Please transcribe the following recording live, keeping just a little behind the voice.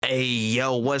Hey,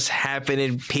 yo, what's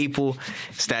happening, people?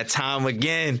 It's that time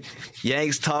again.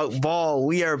 Yanks Talk Ball.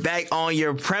 We are back on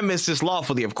your premises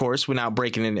lawfully, of course. We're not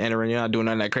breaking and entering. You're not doing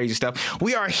none of that crazy stuff.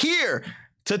 We are here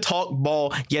to talk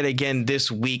ball yet again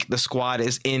this week. The squad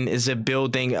is in the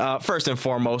building. First and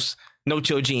foremost, No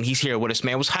Chill Gene. He's here with us,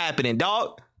 man. What's happening,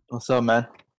 dog? What's up, man?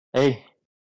 Hey,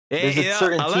 there's a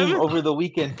certain team over the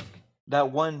weekend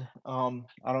that won. I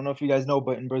don't know if you guys know,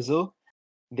 but in Brazil,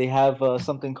 they have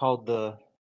something called the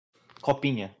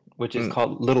Copinha, which is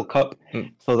called Little Cup.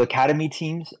 So the academy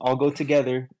teams all go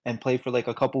together and play for like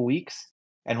a couple weeks,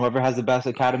 and whoever has the best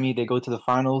academy, they go to the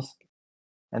finals.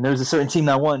 And there's a certain team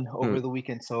that won over the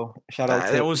weekend, so shout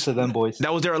out to them boys.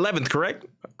 That was their 11th, correct?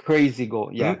 Crazy goal,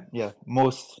 yeah,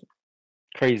 most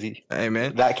crazy. Hey,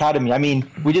 man, that academy. I mean,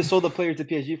 we just sold the player to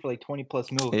PSG for like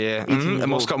 20+ mil. Yeah,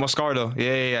 Moscardo.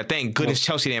 Yeah. Thank goodness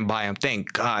Chelsea didn't buy him.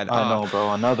 Thank God. I know,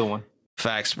 bro. Another one.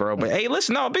 Facts, bro. But hey,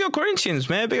 listen, no, big old Corinthians,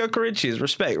 man. Big old Corinthians.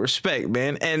 Respect,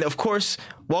 man. And of course,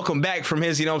 welcome back from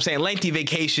his, lengthy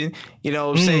vacation. You know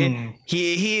what I'm saying?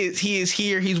 He is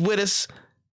here. He's with us.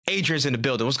 Adrian's in the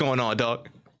building. What's going on, dog?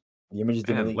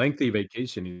 Lengthy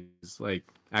vacation. He's like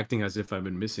acting as if I've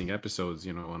been missing episodes,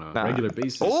 on a regular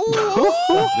basis.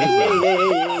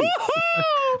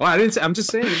 I didn't say, I'm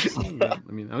just saying. I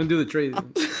mean, I'm gonna do the trade.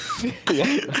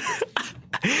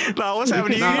 No, what's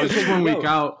happening? It's just 1 week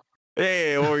out.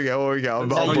 Hey, where we go. You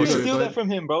can steal that from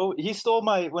him, bro. He stole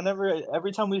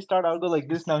every time we start, I'll go like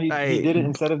this. Now he did it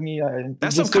instead of me.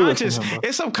 That's subconscious.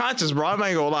 It's subconscious, bro. I'm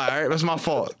not gonna lie. All right, that's my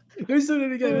fault. He's doing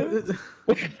it again.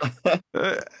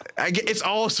 It's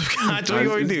all subconscious. What are you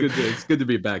gonna do? It's good to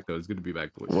be back, though. It's good to be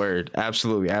back, boys. Word.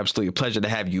 Absolutely. Pleasure to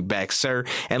have you back, sir.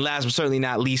 And last but certainly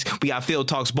not least, we got Field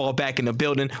Talks Ball back in the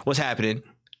building. What's happening?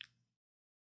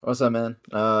 What's up, man?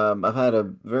 I've had a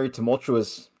very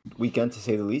tumultuous weekend, to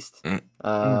say the least.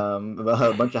 A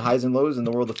bunch of highs and lows in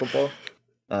the world of football.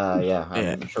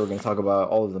 I'm sure we're gonna talk about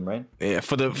all of them, right? Yeah.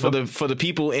 For the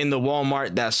people in the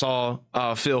Walmart that saw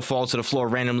Phil fall to the floor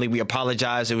randomly, we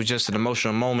apologize. It was just an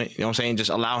emotional moment. You know what I'm saying? Just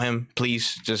allow him,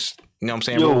 please. Just you know what I'm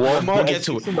saying? We'll get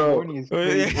to it. Bro,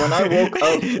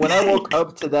 when I woke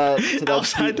up to that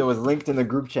tweet that was linked in the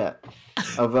group chat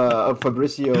of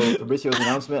Fabrizio's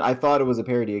announcement, I thought it was a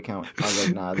parody account. I was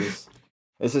like, nah, this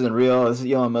isn't real. This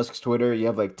is Elon Musk's Twitter. You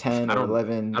have like 10 or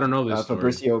 11 I don't know this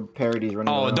Fabrizio parodies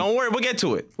running around. Don't worry. We'll get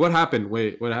to it. What happened?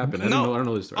 Wait, what happened? I don't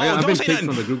know this story. I've been kicked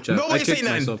from the group chat. Nobody say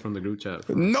nothing. Myself from the group chat.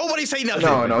 Nobody say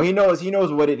nothing. No, he knows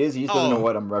what it is. He just doesn't know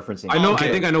what I'm referencing. I know. Okay.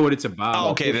 I think I know what it's about.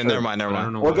 Oh, okay, then never mind.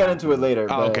 We'll get into it later.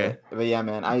 Okay. But yeah,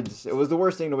 man, it was the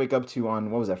worst thing to wake up to on,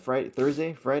 what was that, Friday?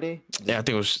 Yeah, I think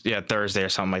it was Thursday or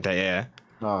something like that. Yeah.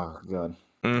 Oh God.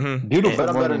 Mm-hmm. Beautiful. But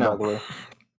I'm better now, by the way.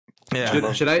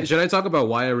 Yeah. Should I talk about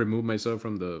why I removed myself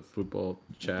from the football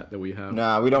chat that we have?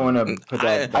 Nah, we don't want to put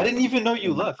that. I didn't even know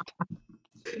you left.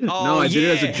 No, I did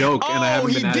it as a joke, and I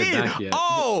haven't been added back yet.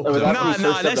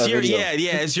 That's your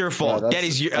it's your fault. That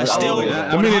is your still.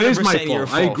 I mean, it is my fault.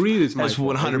 I agree, it's my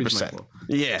fault. 100%.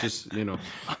 Yeah. Just Yeah.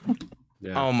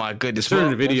 Oh my goodness.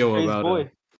 Certain video about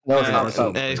it. No, it's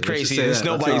not. It's crazy. It's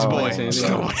nobody's boy.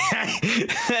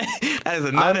 That is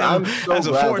I'm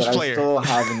so glad that I still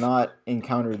have not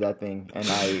encountered that thing, and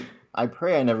I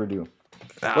pray I never do.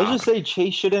 Let's just say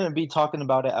Chase shouldn't be talking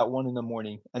about it at 1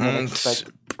 a.m. and then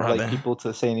expect people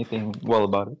to say anything well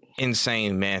about it.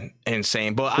 Insane, man.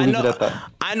 Insane. But I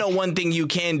know one thing you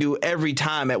can do every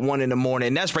time at 1 a.m,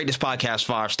 and that's rate this podcast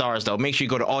 5 stars, though. Make sure you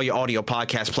go to all your audio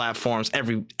podcast platforms,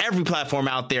 every platform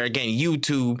out there. Again,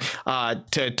 YouTube,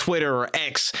 to Twitter or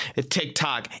X,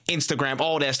 TikTok, Instagram,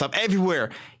 all that stuff. Everywhere.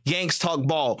 Yanks Talk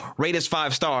Ball. Rate us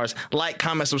 5 stars. Like,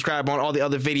 comment, subscribe on all the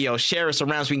other videos. Share us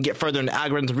around so we can get further in the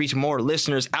algorithm to reach more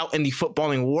listeners out in the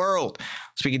footballing world.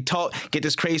 So we can talk, get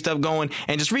this crazy stuff going,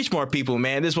 and just reach more people,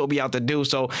 man. This is what we out to do.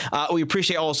 So we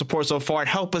appreciate all the support so far. And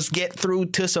help us get through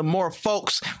to some more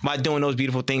folks by doing those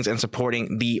beautiful things and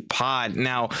supporting the pod.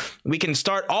 Now, we can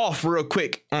start off real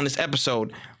quick on this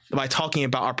episode by talking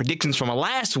about our predictions from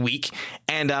last week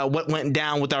and what went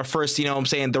down with our first, the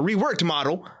reworked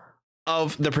model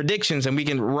of the predictions, and we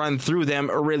can run through them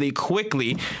really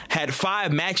quickly. Had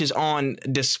 5 matches on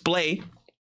display.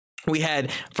 We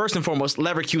had, first and foremost,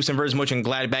 Leverkusen versus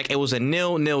Mönchengladbach. It was a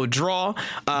 0-0 draw.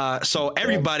 So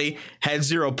everybody had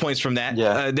 0 points from that.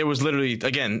 Yeah. There was literally,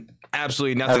 again,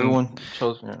 absolutely nothing. Everyone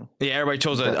chose. Yeah, everybody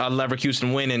chose a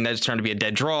Leverkusen win, and that just turned to be a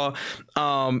dead draw.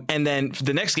 And then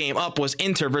the next game up was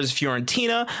Inter versus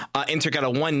Fiorentina. Inter got a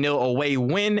 1-0 away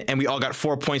win, and we all got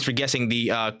 4 points for guessing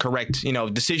the correct,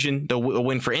 decision, the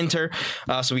win for Inter.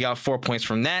 So we got 4 points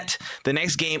from that. The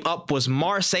next game up was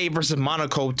Marseille versus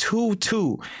Monaco,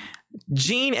 2-2.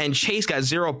 Gene and Chase got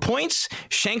 0 points.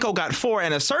 Shanko got 4,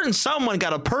 and a certain someone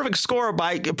got a perfect score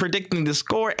by predicting the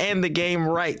score and the game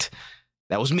right.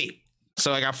 That was me.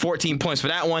 So I got 14 points for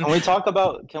that one. Can we talk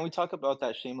about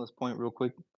that shameless point real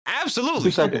quick? Absolutely.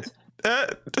 2 seconds.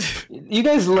 You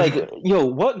guys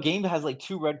what game has like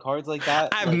 2 red cards like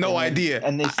that? I have no idea.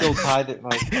 And they still tied it.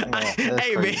 Like,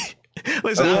 hey, crazy. man.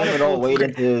 Listen, it all weighed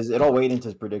into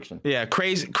his prediction. Yeah,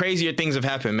 crazier things have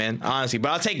happened, man. Honestly, but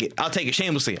I'll take it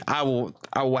shamelessly. I will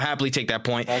happily take that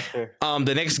point. That's fair.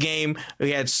 The next game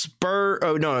we had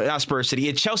not Spurs City.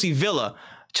 It's Chelsea Villa.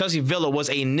 Chelsea Villa was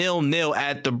a 0-0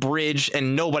 at the Bridge,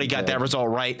 and nobody got that result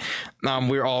right.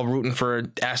 We were all rooting for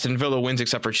Aston Villa wins,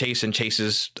 except for Chase, and Chase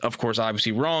is, of course,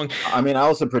 obviously wrong. I mean, I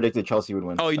also predicted Chelsea would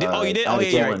win. Oh, you did? You did? Oh,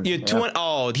 yeah, right. You had 2-1.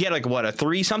 Oh, he had like what, a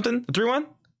 3-something? 3-1?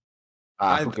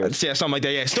 Who cares? Yeah, something like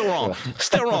that. Yeah, still wrong.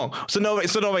 Still wrong. So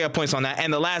nobody got points on that.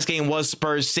 And the last game was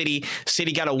Spurs City.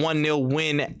 City got a 1-0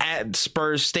 win at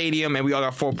Spurs Stadium, and we all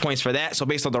got 4 points for that. So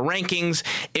based on the rankings,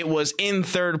 it was in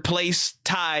third place,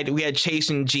 tied. We had Chase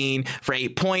and Gene for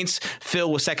 8 points.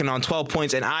 Phil was second on 12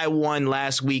 points, and I won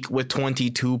last week with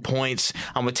 22 points.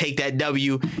 I'm gonna take that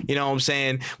W. You know what I'm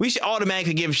saying? We should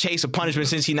automatically give Chase a punishment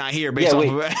since he's not here. Based off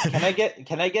of Can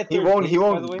I get? He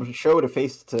won't show the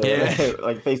face to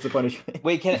like face the punishment.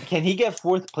 Wait, can he get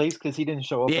 4th place because he didn't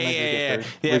show up? Yeah.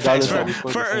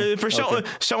 For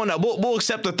showing up, we'll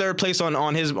accept the 3rd place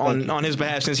on his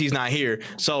behalf since he's not here.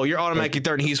 So you're automatically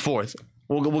 3rd and he's 4th.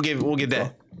 We'll give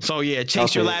that. So yeah,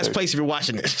 Chase your last place if you're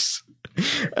watching this.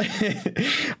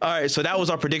 All right, so that was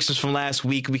our predictions from last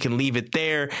week. We can leave it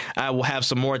there. We'll have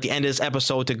some more at the end of this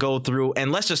episode to go through,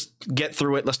 and let's just get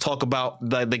through it. Let's talk about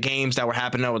the games that were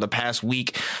happening over the past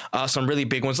week. Some really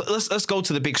big ones. Let's go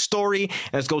to the big story,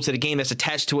 and let's go to the game that's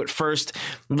attached to it first.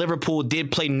 Liverpool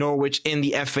did play Norwich in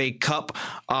the FA Cup.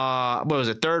 What was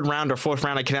it, 3rd round or 4th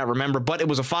round? I cannot remember, but it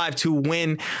was a 5-2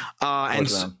 win.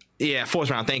 Yeah, 4th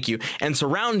round. Thank you. And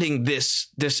surrounding this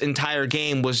entire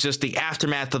game was just the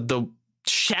aftermath of the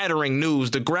shattering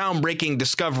news, the groundbreaking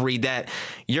discovery that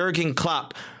Jurgen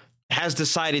Klopp has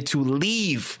decided to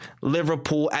leave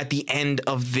Liverpool at the end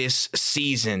of this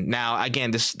season. Now,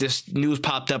 again, this news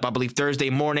popped up, I believe, Thursday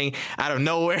morning out of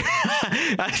nowhere.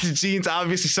 Gene's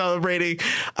obviously celebrating.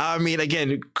 I mean,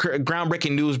 again,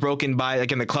 groundbreaking news broken by,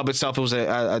 again, the club itself. It was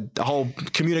a whole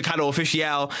comunicado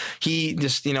oficial. He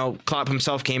just, Klopp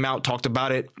himself came out, talked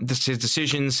about it, his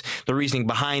decisions, the reasoning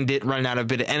behind it, running out of a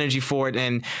bit of energy for it,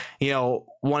 and,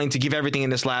 wanting to give everything in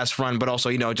this last run, but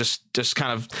also, just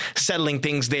kind of settling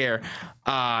things there.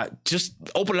 Just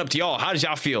open it up to y'all. How did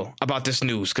y'all feel about this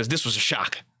news? Because this was a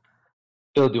shock.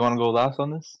 Phil, do you want to go last on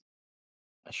this?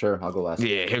 Sure, I'll go last.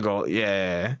 Yeah, here go.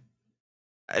 Yeah.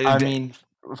 I mean,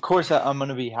 of course, I'm going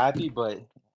to be happy, but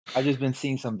I've just been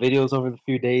seeing some videos over the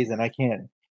few days, and I can't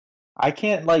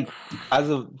like, as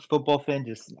a football fan,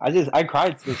 I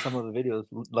cried through some of the videos,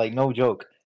 like, no joke,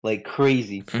 like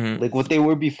crazy. Mm-hmm. Like what they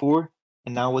were before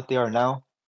and now what they are now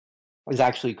is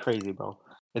actually crazy, bro.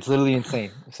 It's literally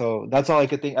insane. So that's all I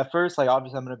could think. At first, like,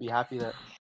 obviously I'm going to be happy that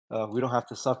we don't have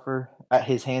to suffer at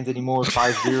his hands anymore,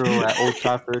 5-0 at Old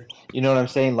Trafford. You know what I'm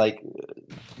saying? Like,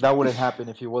 that wouldn't happen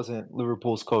if he wasn't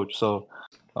Liverpool's coach. So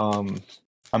I'm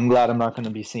glad I'm not going to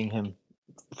be seeing him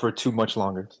for too much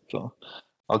longer. So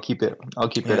I'll keep it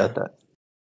at that.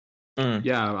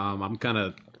 Yeah, I'm kind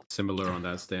of similar on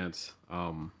that stance.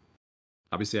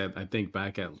 Obviously, I think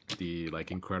back at the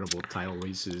incredible title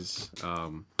races.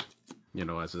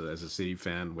 As a City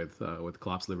fan with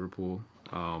Klopp's Liverpool,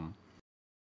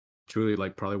 truly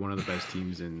probably one of the best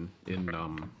teams in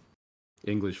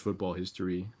English football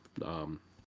history.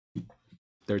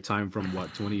 Their time from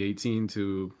 2018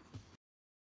 to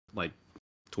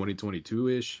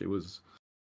 2022-ish. It was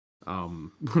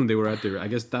when they were at their, I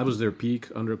guess that was their peak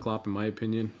under Klopp, in my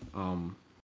opinion.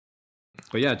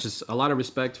 But yeah, just a lot of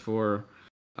respect for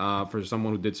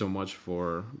someone who did so much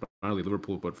for not only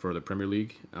Liverpool but for the Premier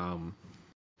League.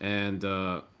 And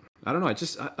I don't know.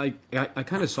 I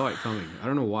kind of saw it coming. I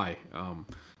don't know why.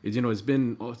 It's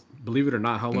been, believe it or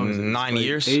not, how long is it? 9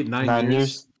 years. 9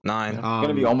 years. 9. It's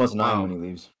gonna be almost 9 when he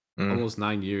leaves. Almost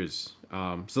 9 years.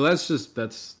 So it's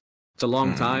a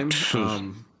long time.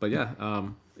 But yeah,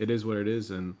 it is what it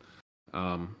is, and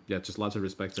yeah, just lots of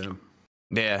respect to him.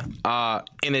 Yeah.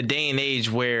 In a day and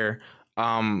age where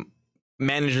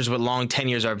managers with long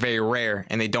tenures are very rare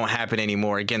and they don't happen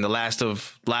anymore. Again, the last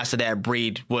of that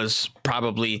breed was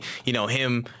probably,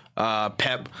 him,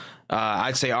 Pep.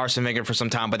 I'd say Arsene Wenger for some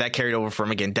time, but that carried over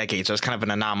from, again, decades. So it's kind of an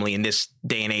anomaly in this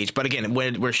day and age. But again,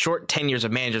 where short tenures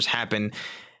of managers happen,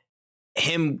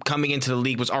 him coming into the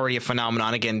league was already a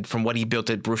phenomenon, again, from what he built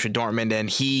at Borussia Dortmund.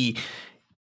 And he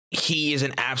he is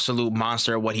an absolute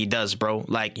monster at what he does, bro.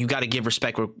 Like, you got to give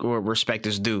respect where respect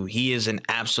is due. He is an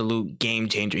absolute game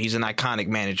changer. He's an iconic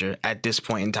manager at this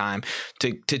point in time.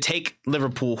 To take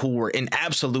Liverpool, who were in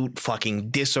absolute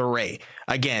fucking disarray.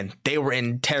 Again, they were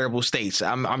in terrible states.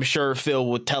 I'm sure Phil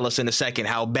will tell us in a second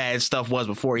how bad stuff was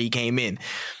before he came in.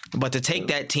 But to take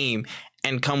that team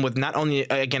and come with not only,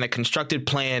 again, a constructed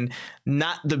plan,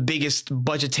 not the biggest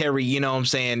budgetary,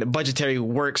 budgetary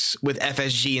works with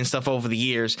FSG and stuff over the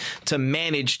years, to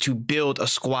manage to build a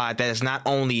squad that is not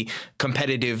only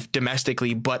competitive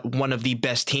domestically, but one of the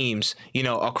best teams,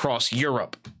 across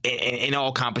Europe in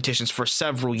all competitions for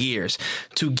several years,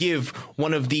 to give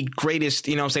one of the greatest,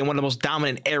 one of the most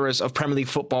dominant eras of Premier League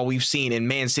football we've seen in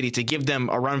Man City, to give them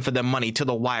a run for their money to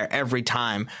the wire every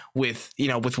time with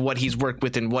what he's worked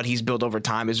with and what he's built over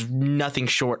time is nothing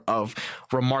short of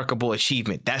remarkable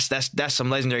achievement. That's some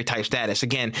legendary type status.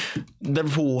 Again,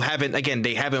 Liverpool haven't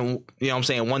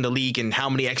won the league in how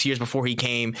many X years before he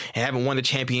came, and haven't won the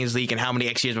Champions League in how many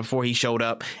X years before he showed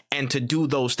up. And to do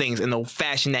those things in the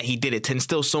fashion that he did it, to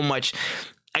instill so much.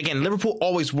 Again, Liverpool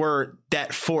always were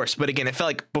that force, but again, it felt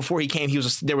like before he came,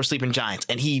 they were sleeping giants,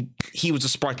 and he was the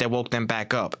spark that woke them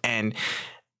back up. And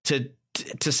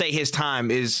to say his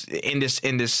time is in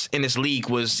this league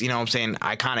was,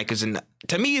 iconic,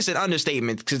 to me, it's an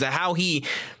understatement, because how he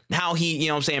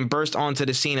burst onto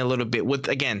the scene a little bit with,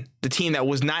 again, the team that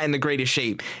was not in the greatest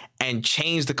shape and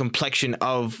changed the complexion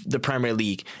of the Premier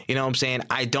League. You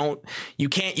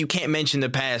can't mention the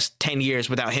past 10 years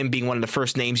without him being one of the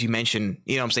first names you mention,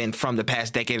 from the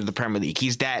past decade of the Premier League.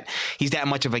 He's that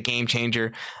much of a game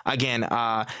changer. Again,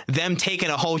 them taking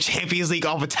a whole Champions League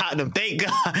off of Tottenham, thank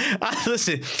God.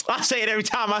 Listen, I say it every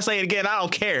time, I say it again, I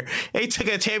don't care. They took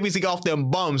a Champions League off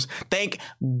them bums. Thank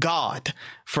God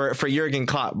for Jurgen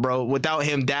Klopp, bro. Without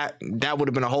him, that would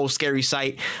have been a whole scary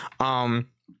sight.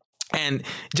 And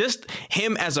just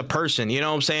him as a person,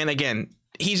 again,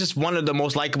 he's just one of the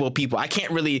most likable people. I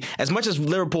can't really, as much as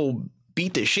Liverpool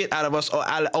beat the shit out of us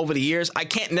over the years, I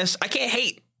can't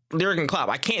hate Jurgen Klopp.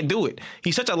 I can't do it.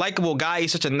 He's such a likable guy.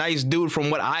 He's such a nice dude from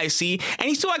what I see. And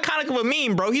he's too iconic of a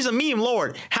meme, bro. He's a meme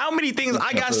lord. How many things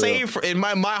I got saved in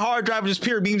my hard drive is just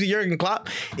pure memes of Jurgen Klopp.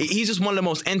 He's just one of the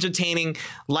most entertaining,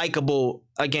 likable,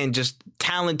 again, just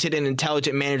talented and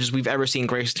intelligent managers we've ever seen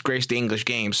grace the English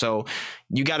game. So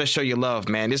you got to show your love,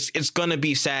 man. It's going to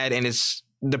be sad, and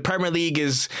the Premier League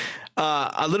is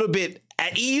a little bit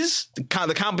at ease,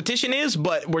 the competition is,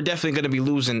 but we're definitely going to be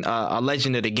losing a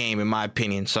legend of the game, in my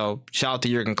opinion. So shout out to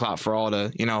Jurgen Klopp for all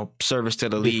the service to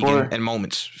the league and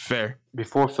moments. Fair.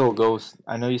 Before Phil goes,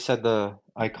 I know you said the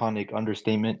iconic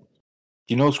understatement.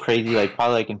 Do you know what's crazy? Like,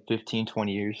 probably like in 15,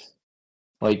 20 years,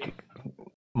 like,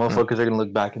 motherfuckers are going to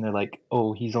look back and they're like,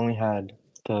 oh, he's only had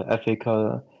the FA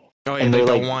Cup. Oh, yeah, and they're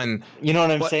like, one. You know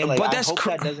what I'm saying? Like, but I hope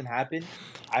that doesn't happen.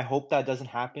 I hope that doesn't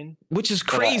happen. Which is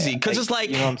crazy, because it's like,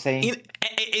 you know what I'm saying?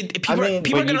 People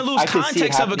are going to lose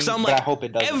context of it. So I'm like, I hope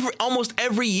it doesn't. Almost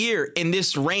every year in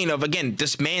this reign of, again,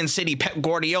 this Man City, Pep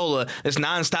Guardiola, this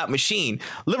nonstop machine,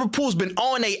 Liverpool's been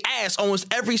on their ass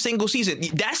almost every single season.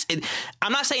 That's it.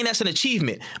 I'm not saying that's an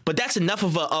achievement, but that's enough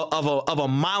of a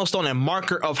milestone and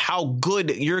marker of how good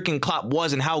Jurgen Klopp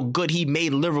was and how good he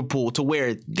made Liverpool, to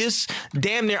where this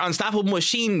damn near unstoppable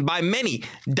machine,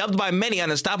 dubbed by many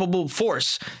an unstoppable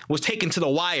force, was taken to the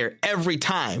wire every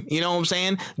time. You know what I'm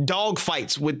saying? Dog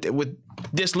fights with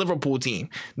this Liverpool team,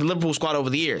 the Liverpool squad over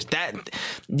the years. That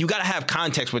you got to have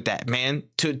context with that, man.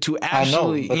 To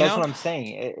actually, I know, but that's what I'm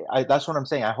saying. That's what I'm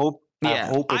saying. I hope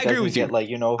it agree with you. Get, like,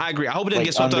 I agree. I hope it doesn't like,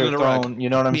 get swept under the rug. You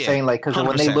know what I'm saying? Like, because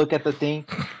when they 100%. look at the thing,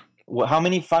 how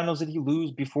many finals did he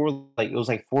lose before? Like, it was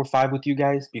like 4 or 5 with you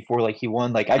guys before, like, he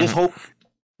won. Like, I just hope,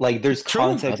 like, there's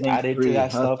context added to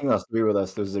that stuff. I think that's 3 with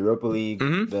us. There's the Europa League,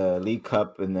 the League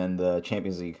Cup, and then the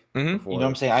Champions League. You know what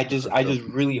I'm saying? I just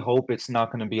really hope it's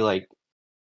not going to be like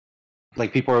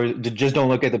people just don't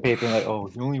look at the paper and like, oh,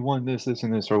 you only won this,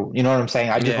 and this, or you know what I'm saying?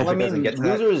 I just hope it doesn't get to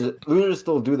that. Losers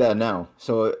still do that now.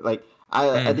 So like,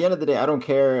 at the end of the day, I don't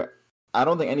care. I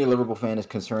don't think any Liverpool fan is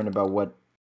concerned about what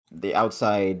the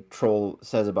outside troll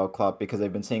says about Klopp, because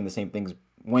they've been saying the same things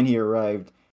when he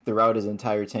arrived, throughout his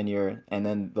entire tenure, and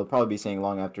then they'll probably be saying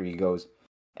long after he goes.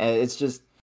 And it's just,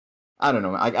 I don't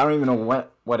know. I don't even know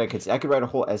what I could say. I could write a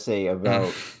whole essay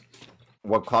about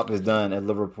what Klopp has done at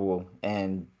Liverpool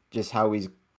and just how he's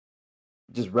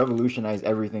just revolutionized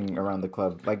everything around the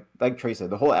club. Like Trey said,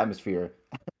 the whole atmosphere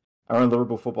around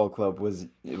Liverpool Football Club was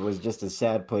just a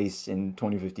sad place in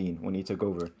 2015 when he took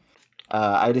over.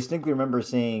 I distinctly remember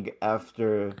saying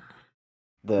after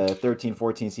the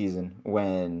 13-14 season,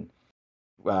 when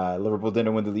Liverpool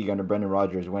didn't win the league under Brendan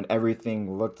Rodgers, when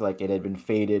everything looked like it had been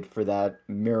fated for that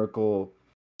miracle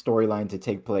storyline to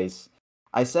take place,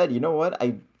 I said, you know what,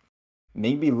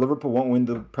 maybe Liverpool won't win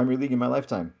the Premier League in my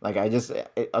lifetime. Like I was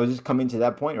just coming to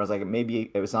that point where I was like,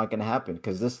 maybe it was not going to happen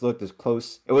because this looked as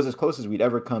close. It was as close as we'd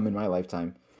ever come in my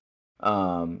lifetime.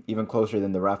 Even closer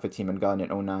than the Rafa team had gotten in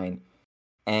 2009.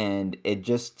 And it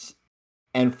just,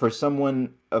 and for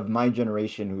someone of my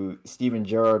generation who Steven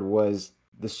Gerrard was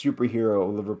the superhero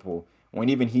of Liverpool, when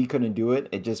even he couldn't do it,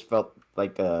 it just felt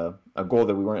like a goal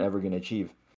that we weren't ever going to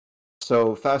achieve.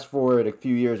 So fast forward a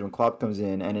few years when Klopp comes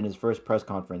in, and in his first press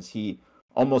conference, he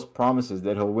almost promises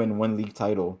that he'll win one league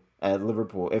title at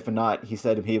Liverpool. If not, he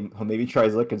said he'll maybe try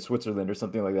his luck in Switzerland or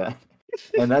something like that.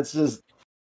 And that's just,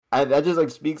 that just like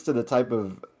speaks to the type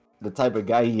of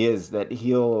guy he is, that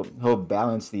he'll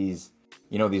balance these,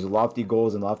 you know, these lofty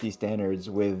goals and lofty standards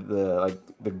with the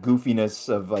goofiness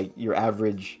of like your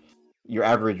average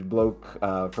bloke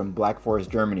from Black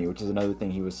Forest, Germany, which is another thing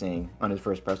he was saying on his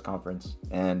first press conference.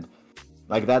 And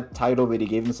like that title that he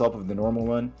gave himself of the normal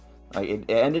one, like it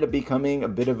ended up becoming a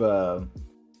bit of a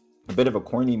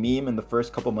corny meme in the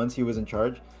first couple months he was in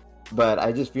charge. But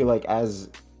I just feel like as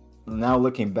now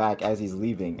looking back as he's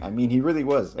leaving, I mean, he really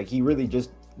was like, he really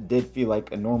just did feel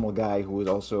like a normal guy who was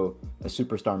also a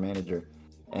superstar manager.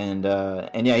 And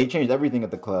yeah, he changed everything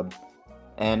at the club.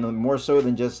 And more so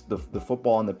than just the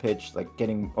football on the pitch, like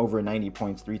getting over 90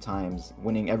 points 3 times,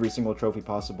 winning every single trophy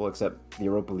possible except the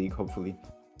Europa League, hopefully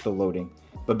still loading.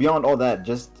 But beyond all that,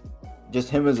 just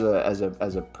him as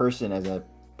a person, as a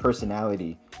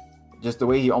personality, just the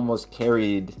way he almost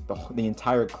carried the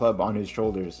entire club on his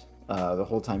shoulders the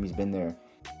whole time he's been there.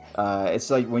 It's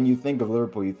like when you think of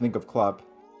Liverpool, you think of Klopp.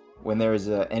 When there's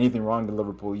anything wrong with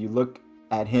Liverpool, you look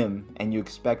at him and you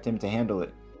expect him to handle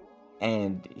it.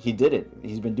 And he did it.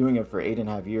 He's been doing it for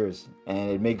 8.5 years. And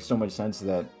it makes so much sense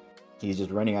that he's just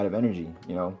running out of energy,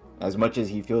 you know? As much as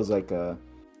he feels like a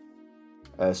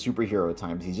superhero at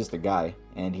times, he's just a guy.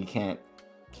 And he can't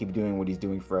keep doing what he's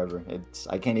doing forever.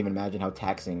 I can't even imagine how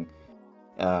taxing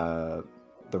the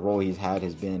role he's had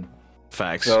has been.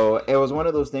 Facts. So it was one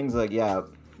of those things like, yeah,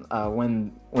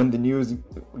 when the news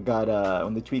got,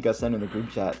 when the tweet got sent in the group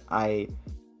chat, I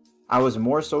was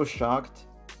more so shocked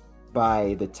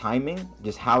by the timing,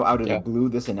 just how out of the blue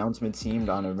this announcement seemed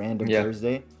on a random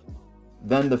Thursday,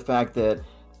 than the fact that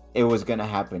it was going to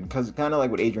happen. Because kind of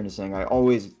like what Adrian is saying, I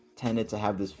always tended to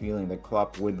have this feeling that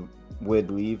Klopp would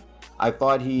leave. I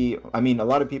thought a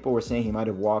lot of people were saying he might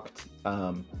have walked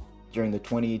during the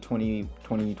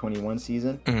 2020-2021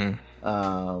 season,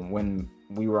 when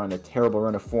we were on a terrible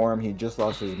run of form. He just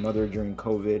lost his mother during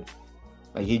COVID.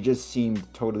 Like, he just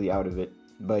seemed totally out of it.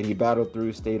 But he battled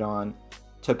through, stayed on,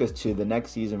 took us to the next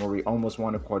season where we almost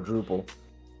won a quadruple.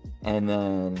 And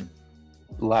then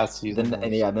last season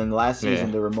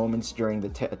there were moments during the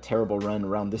terrible run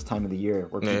around this time of the year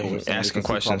where people were saying asking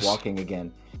questions, walking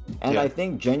again. And I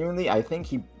think genuinely,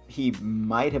 he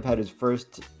might have had his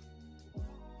first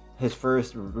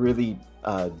really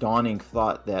dawning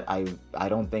thought that I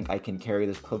don't think I can carry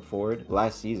this club forward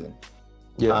last season.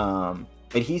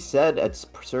 But he said at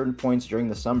certain points during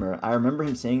the summer, I remember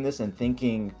him saying this and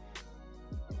thinking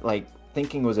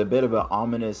was a bit of an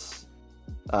ominous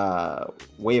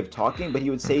way of talking, but he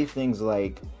would say things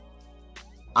like,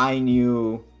 I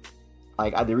knew,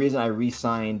 like, the reason I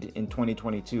re-signed in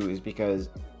 2022 is because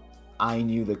I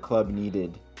knew the club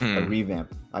needed a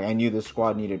revamp. Like, I knew the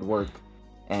squad needed work,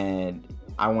 and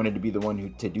I wanted to be the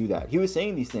one to do that. He was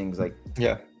saying these things like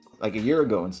a year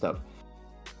ago and stuff.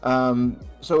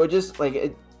 So it just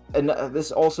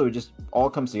this also just all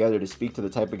comes together to speak to the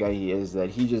type of guy he is, that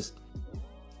he just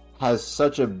has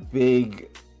such a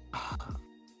big, I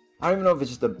don't even know if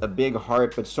it's just a big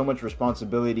heart, but so much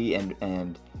responsibility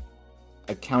and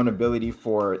accountability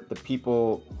for the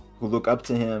people who look up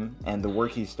to him and the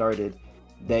work he started,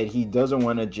 that he doesn't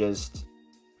want to just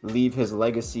leave his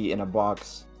legacy in a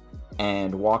box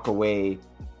and walk away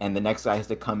and the next guy has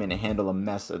to come in and handle a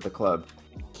mess at the club.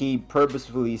 He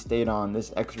purposefully stayed on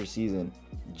this extra season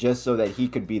just so that he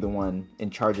could be the one in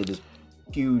charge of this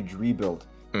huge rebuild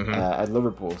at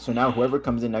Liverpool. So now whoever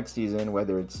comes in next season,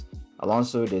 whether it's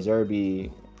Alonso, De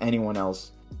Zerbi, anyone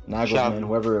else, Nagelsmann,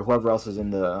 whoever else is in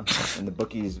the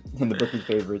bookies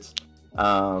favorites,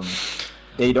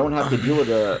 they don't have to deal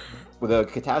with a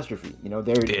catastrophe. You know,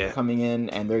 they're coming in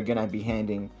and they're gonna be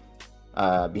handed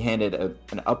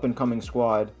an up and coming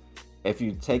squad. If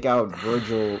you take out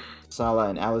Virgil, Salah,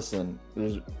 and Alisson,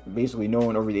 there's basically no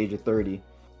one over the age of 30.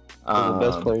 The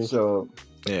best players.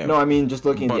 No, I mean, just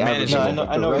looking at the average,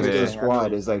 the rest of the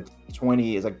squad is like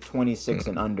 26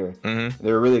 and under.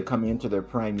 They're really coming into their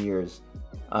prime years.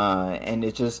 And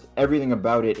it's just, everything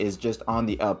about it is just on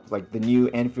the up. Like, the new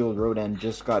Anfield Road end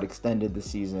just got extended this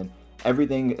season.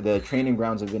 Everything, the training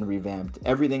grounds have been revamped.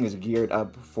 Everything is geared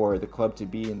up for the club to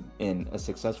be in a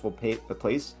successful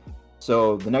place.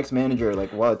 So the next manager, like,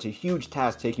 while it's a huge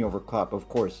task taking over Klopp, of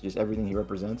course, just everything he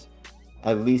represents,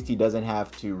 at least he doesn't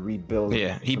have to rebuild.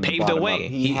 Yeah, he paved the way.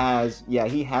 He has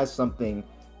something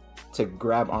to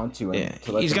grab onto. And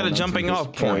to let he's got a jumping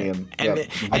off point.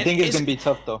 I think it's going to be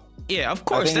tough, though. Yeah, of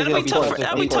course. That'll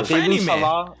be tough for any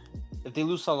man. If they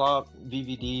lose Salah,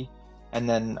 VVD, and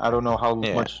then I don't know how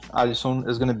much Alisson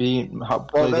is going to be, how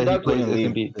plays that he plays is going to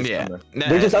be. Yeah,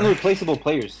 they're just unreplaceable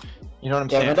players. You know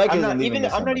what I'm saying?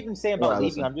 I'm not even saying about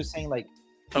leaving. I'm just saying like.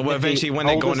 Well, eventually, when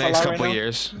they go in the next couple of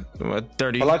years, what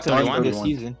 31 this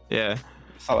season. Yeah.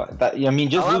 I mean,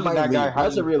 just losing that guy.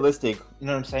 That's a realistic. You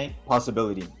know what I'm saying?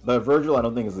 Possibility. But Virgil, I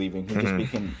don't think is leaving. He just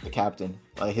became the captain.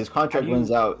 His contract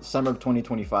runs out summer of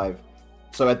 2025.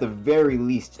 So at the very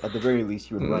least,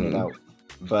 he would run it out.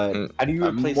 But how do you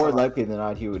replace more likely than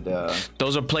not, he would.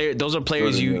 Those are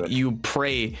players you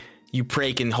pray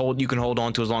can hold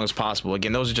on to as long as possible.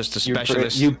 Again, those are just the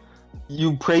specialists.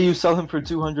 You pray you sell him for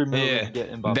 200 million and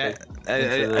get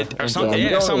Mbappe. Or something. You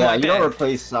don't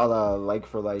replace Salah like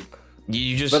for like.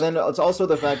 You just. But then it's also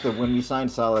the fact that when we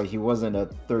signed Salah, he wasn't a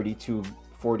 32,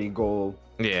 40 goal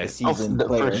season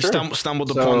player. Sure.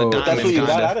 Stumbled upon the diamond. That's what you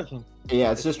got out of him.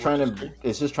 Yeah, it's just trying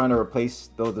to replace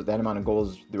that amount of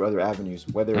goals through other avenues,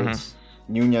 whether it's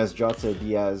Nunez, Jota,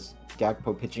 Diaz,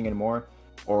 Gakpo pitching in more,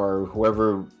 or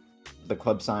whoever the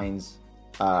club signs,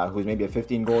 who's maybe a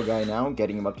 15-goal guy now,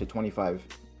 getting him up to 25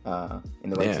 in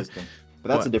the right system. But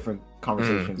that's a different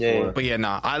conversation. But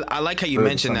I like how you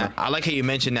mentioned that. I like how you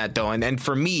mentioned that though, and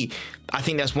for me, I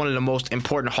think that's one of the most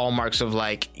important hallmarks of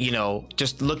like, you know,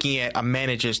 just looking at a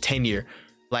manager's tenure.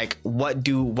 Like, what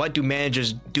do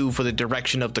managers do for the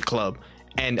direction of the club?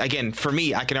 And again, for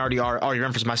me, I can already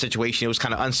reference my situation. It was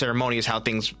kind of unceremonious how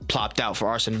things plopped out for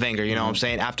Arsene Wenger, you know what I'm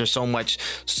saying, after so much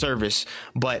service.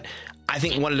 But I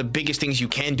think one of the biggest things you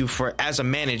can do as a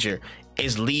manager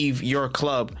is leave your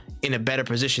club in a better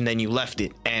position than you left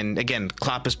it. And again,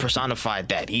 Klopp has personified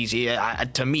that.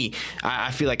 To me,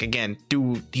 I feel like, again,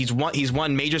 dude, he's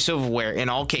won major silverware in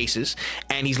all cases,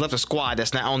 and he's left a squad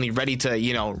that's not only ready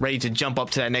to jump up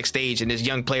to that next stage, and there's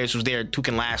young players who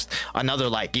can last another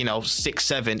 6,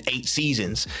 7, 8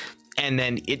 seasons. And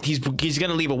then he's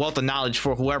going to leave a wealth of knowledge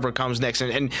for whoever comes next,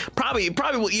 and probably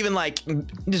will even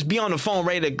just be on the phone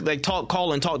ready to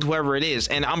call and talk to whoever it is.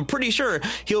 And I'm pretty sure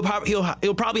he'll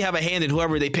probably have a hand in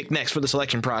whoever they pick next for the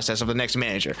selection process of the next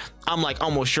manager. I'm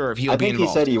almost sure if he'll be involved. I think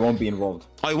he said he won't be involved.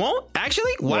 Oh, he won't?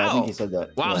 Actually? Wow. Yeah, I think he said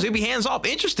that. Wow, so he'll be hands off.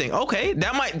 Interesting. Okay,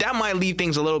 that might leave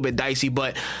things a little bit dicey,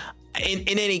 but in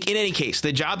any case,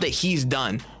 the job that he's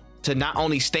done to not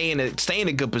only stay in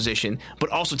a good position, but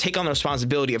also take on the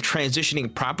responsibility of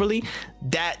transitioning properly,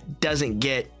 that doesn't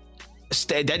get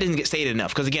stated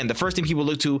enough. Because again, the first thing people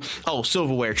look to,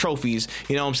 silverware, trophies,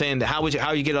 you know what I'm saying? How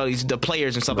you get all the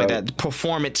players and stuff like that,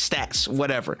 performance stats,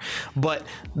 whatever. But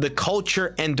the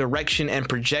culture and direction and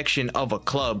projection of a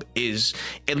club is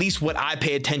at least what I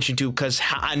pay attention to, because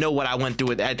I know what I went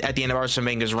through at the end of Arsene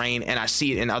Wenger's reign, and I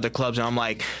see it in other clubs, and I'm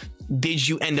like, did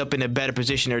you end up in a better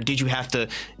position, or did you have to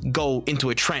go into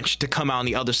a trench to come out on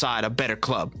the other side a better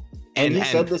club? And he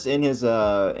said this in his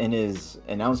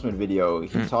announcement video.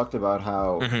 He talked about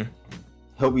how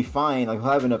he'll be fine, he'll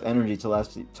have enough energy to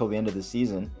last till the end of the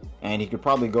season, and he could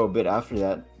probably go a bit after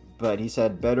that. But he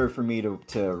said, better for me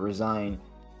to resign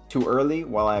too early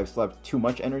while I still have too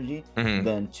much energy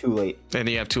than too late. And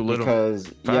you have too little.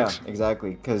 Because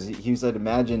exactly. Because he said,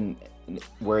 imagine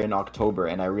we're in October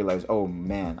and I realize, oh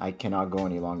man, I cannot go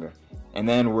any longer. And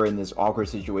then we're in this awkward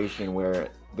situation where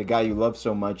the guy you love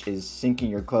so much is sinking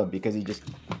your club because he just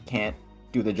can't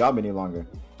do the job any longer.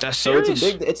 That's serious.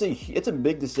 So it's a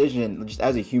big decision just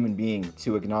as a human being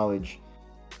to acknowledge.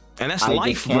 And that's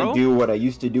life, just can't do what I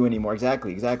used to do anymore.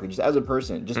 Exactly. Just as a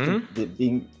person, just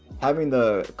having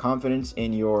the confidence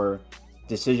in your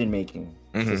decision making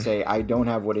to say, I don't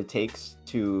have what it takes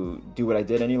to do what I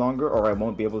did any longer, or I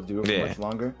won't be able to do it for much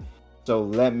longer. So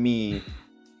let me,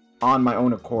 on my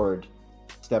own accord,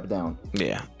 step down.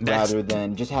 Yeah. Rather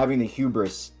than just having the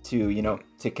hubris to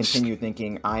continue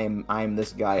thinking I'm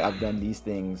this guy, I've done these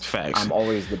things. Facts. I'm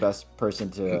always the best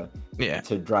person to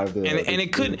drive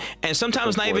the and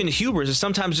sometimes not even hubris, it's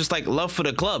sometimes just love for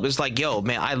the club. It's like, yo,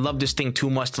 man, I love this thing too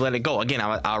much to let it go. Again,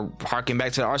 I'll harken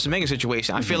back to the Arsene Wenger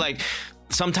situation. I feel like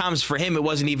sometimes for him, it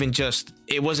wasn't just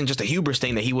a hubris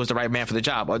thing that he was the right man for the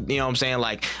job. You know what I'm saying?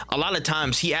 Like, a lot of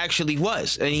times he actually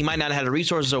was, and he might not have had the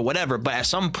resources or whatever, but at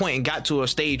some point it got to a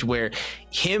stage where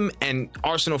him and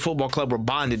Arsenal Football Club were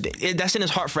bonded. That's in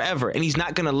his heart forever, and he's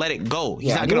not going to let it go.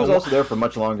 He's not he gonna was also there for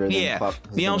much longer than Klopp.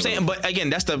 You know what I'm saying? But again,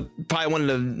 that's probably one of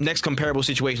the next comparable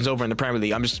situations over in the Premier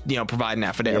League. I'm just, providing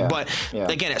that for there. But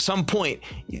again, at some point,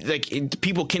 like,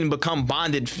 people can become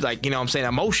bonded, like, you know what I'm saying,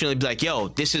 emotionally, be like, yo,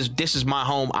 this is my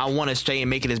home. I want to stay and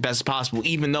make it as best as possible,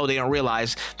 even though they don't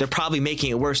realize they're probably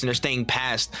making it worse and they're staying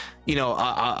past,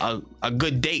 a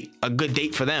good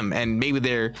date for them. And maybe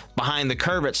they're behind the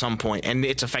curve at some point and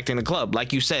it's affecting the club.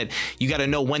 Like you said, you got to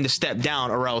know when to step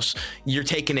down, or else you're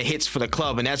taking the hits for the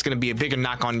club, and that's going to be a bigger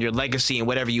knock on your legacy and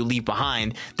whatever you leave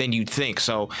behind than you'd think.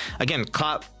 So again,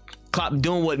 Klopp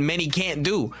doing what many can't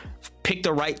do, pick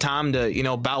the right time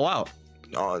to, bow out.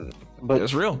 But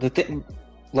it's real.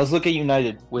 Let's look at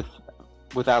United with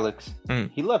Alex.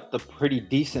 He left a pretty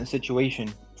decent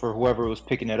situation for whoever was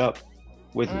picking it up.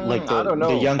 With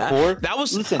the young core. That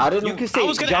was. Listen, you can say I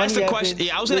was going to ask the question.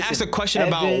 Yeah, I was going to ask the question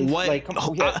Evans, about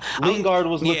what. Lingard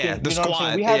was looking. Yeah, the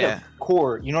squad. We had a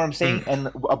core. You know what I'm saying?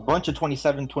 And a bunch of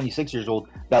 27, 26 years old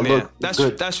that look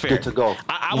good. That's fair. Good to go.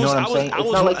 It's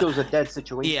not like it was a dead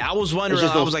situation. Yeah, I was wondering.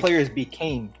 It's just those players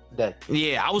became dead.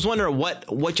 Yeah, I was wondering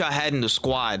what y'all had in the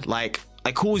squad. Like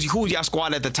who's y'all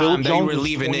squad at the time that you were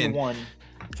leaving in?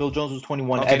 Phil Jones was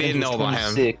 21. Okay, Evans didn't know was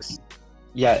about 26. Him.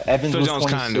 Yeah, Evans Phil was Jones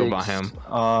 26. kind of knew about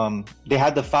him. They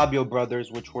had the Fabio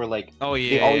brothers, which were like,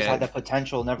 they always had that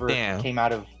potential, never came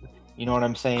out of, you know what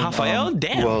I'm saying? Rafael,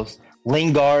 damn. Who else?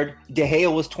 Lingard, De Gea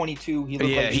was 22. He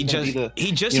looked like he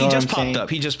just popped up.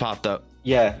 He just popped up.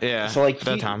 Yeah. So like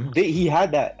he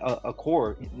had that a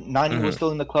core. Nani was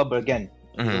still in the club, but again,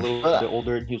 he was a little bit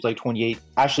older. He was like 28.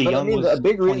 Ashley Young was a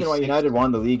big reason 26. why United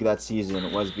won the league that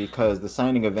season was because the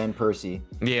signing of Van Persie.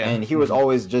 Yeah. And he was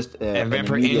always just an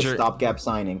immediate stopgap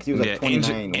signing because he was like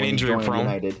 29 when he joined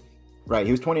United. Right.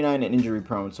 He was 29 and injury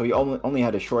prone, so he only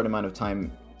had a short amount of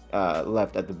time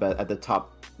left at the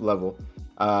top level.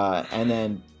 And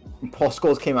then Paul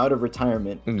Scholes came out of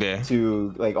retirement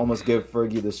to like almost give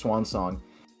Fergie the swan song.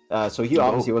 So he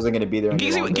obviously wasn't going to be there.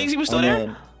 Giggsy was still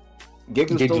there.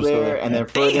 Giggs was still there, and then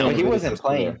Ferdinand. He wasn't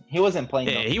playing. He wasn't playing.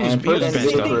 Yeah, he was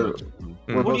benched up.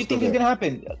 What do you think is gonna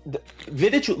happen?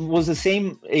 Vidic was the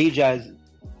same age as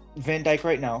Van Dijk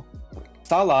right now.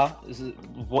 Salah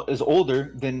is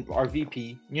older than our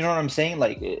VP. You know what I'm saying?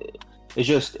 Like, it's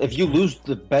just if you lose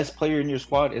the best player in your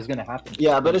squad, it's gonna happen.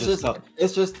 Yeah, but it's just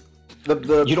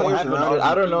the you don't have around it.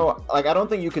 I don't know. Like, I don't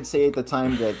think you could say at the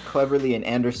time that Cleverley and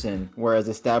Anderson were as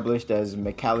established as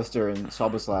McAllister and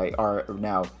Szoboszlai are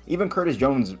now. Even Curtis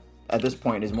Jones at this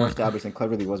point is more established than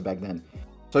Cleverley was back then.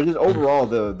 So just overall,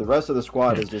 the rest of the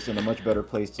squad is just in a much better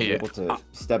place to be able to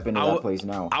step into that place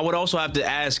now. I would also have to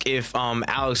ask if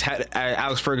Alex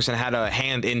Ferguson had a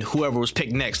hand in whoever was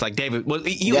picked next. Like David was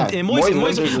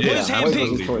Moyes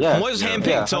was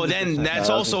handpicked. So then that's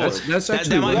also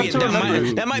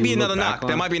that might be another knock.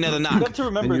 That might be another knock. You have to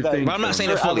remember that. But I'm not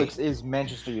saying it fully. Alex is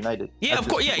Manchester United. Yeah, of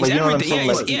course. Yeah, he's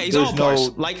everything. He's all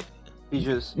parts. Like. He's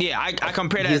just I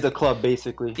compare that. He's the club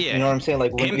basically. Yeah, you know what I'm saying?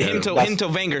 Like him to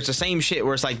Wenger, it's the same shit.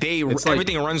 Where it's like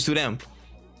everything runs through them.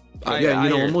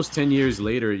 Almost 10 years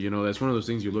later, that's one of those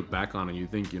things you look back on and you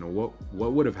think, what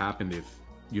would have happened if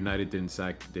United didn't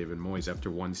sack David Moyes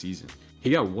after one season? He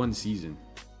got one season.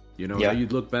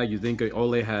 You'd look back, you think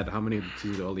Ole had how many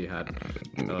seasons Ole had?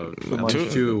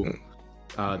 Two.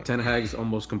 Ten Hag's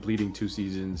almost completing 2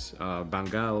 seasons.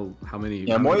 Bangal, how many?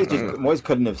 Yeah, Moyes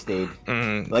couldn't have stayed.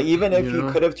 Like, even if he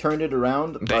could have turned it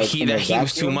around, he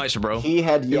was too much, bro. He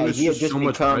had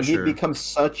become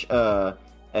such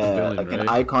an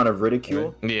icon of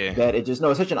ridicule. Right. Yeah,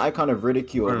 that such an icon of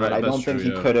ridicule that I don't think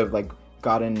he could have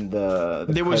gotten the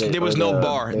there was no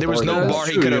bar. There was no bar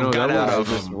he could have got out of.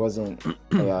 It just wasn't.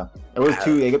 Yeah, it was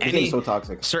too. It became so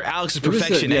toxic. Sir Alex's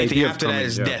perfection. Anything after that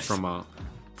is death.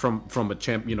 From a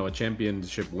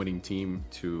championship winning team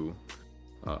to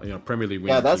Premier League winning team.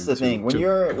 Yeah, that's the thing. When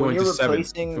you're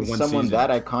replacing someone that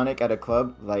iconic at a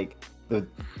club, like the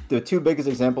 2 biggest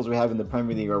examples we have in the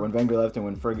Premier League are when Wenger left and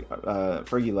when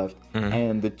Fergie left,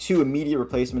 and the 2 immediate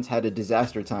replacements had a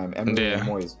disaster time, Emery and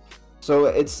Moyes. So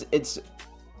it's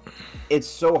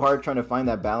so hard trying to find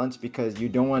that balance because you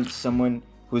don't want someone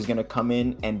who's gonna come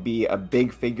in and be a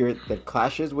big figure that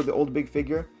clashes with the old big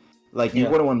figure. Like, you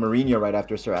wouldn't want Mourinho right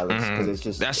after Sir Alex because it's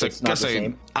just it's not the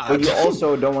same. But you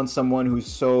also don't want someone who's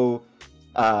so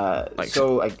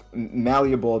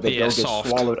malleable that they'll get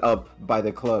swallowed up by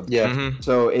the club. Yeah.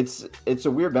 So it's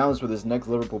a weird balance with this next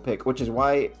Liverpool pick, which is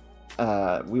why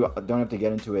we don't have to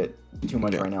get into it too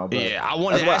much right now. But yeah, I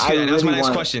wanted to ask you that. That's my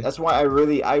next question. That's why I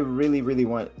really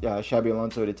want Xabi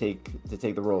Alonso to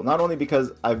take the role. Not only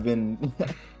because I've been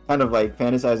kind of like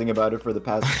fantasizing about it for the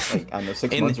past 6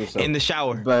 months or so in the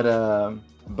shower, but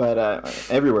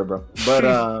everywhere, bro.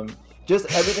 But just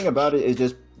everything about it is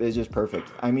just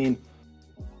perfect. I mean,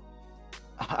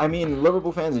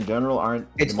 Liverpool fans in general aren't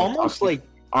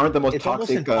the most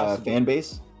toxic fan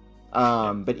base.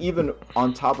 But even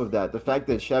on top of that, the fact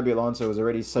that Xabi Alonso is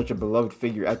already such a beloved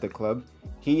figure at the club,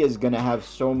 he is going to have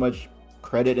so much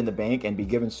credit in the bank and be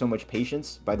given so much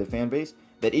patience by the fan base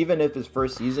that even if his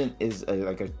first season is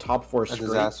a top 4 straight,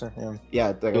 disaster,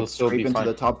 he'll scrape into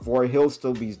the top 4, he'll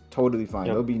still be totally fine.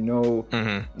 There'll be no,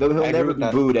 he'll never be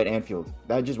booed at Anfield.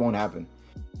 That just won't happen.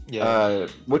 Yeah.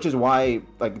 Which is why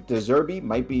De Zerbi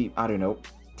might be, I don't know,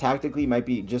 tactically might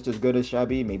be just as good as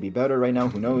Xabi, maybe better right now.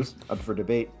 Who knows? Up for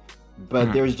debate.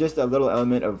 But there's just a little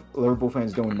element of Liverpool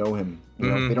fans don't know him. You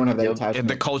know, they don't have that attachment.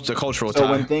 The cultural so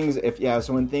tie. When things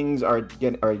are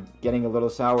getting a little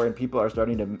sour and people are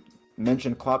starting to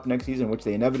mention Klopp next season, which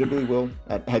they inevitably will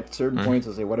at certain points,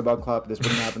 they'll say, "What about Klopp? This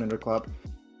wouldn't happen under Klopp."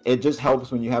 It just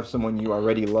helps when you have someone you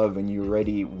already love and you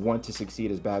already want to succeed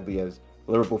as badly as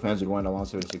Liverpool fans would want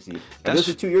Alonso to succeed. If this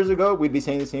is 2 years ago, we'd be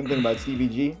saying the same thing about Stevie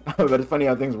G. But it's funny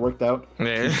how things worked out.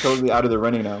 Yeah. He's totally out of the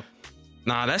running now.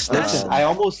 Nah, that's. I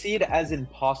almost see it as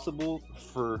impossible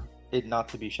for it not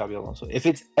to be Xabi Alonso. If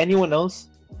it's anyone else,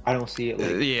 I don't see it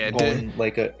going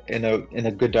in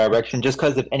a good direction. Just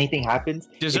because if anything happens,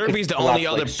 De Zerbi's the only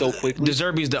other so quickly. De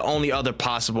Zerbi's the only other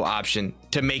possible option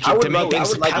to make things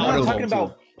palatable. I'm not talking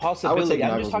about possibility.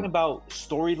 I'm just talking about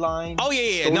storyline. Oh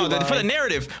yeah. No, for the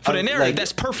narrative,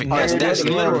 that's perfect. That's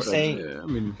literally literal.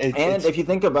 Saying. And if you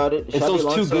think about it,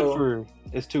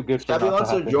 it's too good for Xabi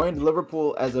Alonso joined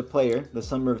Liverpool as a player the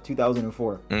summer of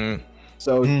 2004.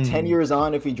 So 10 years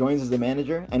on, if he joins as the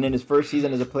manager, and in his first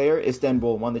season as a player,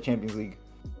 Istanbul won the Champions League.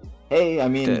 Hey, I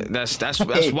mean, that's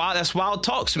wild. That's wild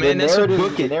talks, man.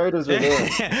 The narratives are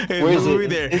there. Where is it?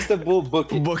 There. Istanbul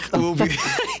book it. Will be.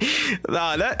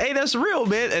 That's real,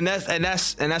 man, and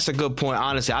that's a good point.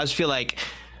 Honestly, I just feel like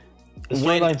the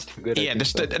storyline's too good. Yeah,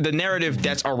 the narrative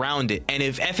that's around it, and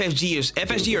if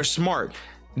FSG are smart,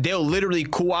 they'll literally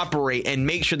cooperate and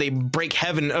make sure they break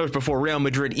heaven and earth before Real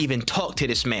Madrid even talk to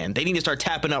this man. They need to start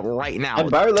tapping up right now.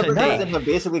 And Bayer Leverkusen have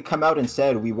basically come out and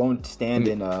said we won't stand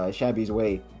in Xabi's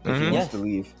way if he wants to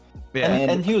leave. Yeah.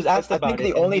 And he was asked about it. I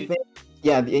think the only thing.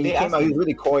 Yeah, he came out. He was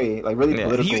really coy, like really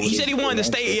political. He said he wanted to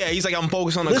stay. Yeah, he's like, I'm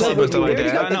focused on the club and stuff like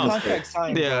that. I know. Contract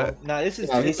signed, bro. Nah, this is.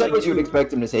 Yeah, he said what you would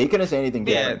expect him to say. He couldn't say anything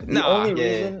different. The only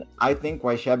reason I think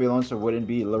why Xabi Alonso wouldn't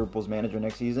be Liverpool's manager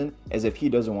next season is if he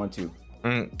doesn't want to.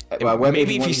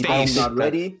 Maybe if he stays not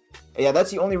ready. Yeah,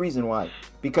 that's the only reason why.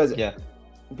 Because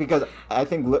I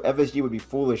think FSG would be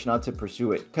foolish not to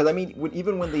pursue it. Because I mean,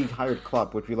 even when they hired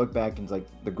Klopp, which we look back and it's like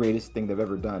the greatest thing they've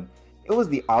ever done, it was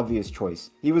the obvious choice.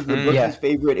 He was the bookie's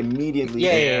favorite immediately.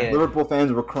 Liverpool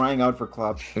fans were crying out for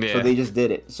Klopp, so they just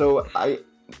did it. So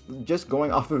just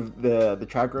going off of the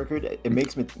track record, it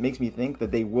makes me think that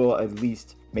they will at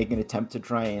least make an attempt to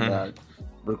try and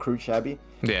recruit Xabi.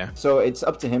 Yeah. So it's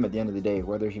up to him at the end of the day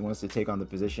whether he wants to take on the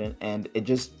position, and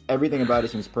everything about it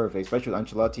seems perfect, especially with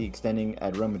Ancelotti extending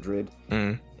at Real Madrid.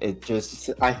 It just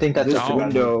I think that's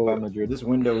this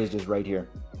window is just right here.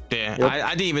 Yeah, yep.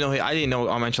 I didn't know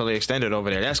Ancelotti extended over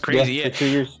there. That's crazy. Yeah, for 2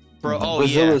 years. Bro,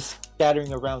 Brazil is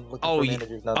scattering around looking for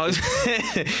managers now.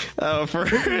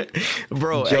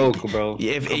 Bro, joke, bro.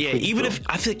 Even if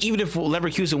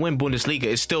Leverkusen win Bundesliga,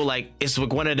 it's still like it's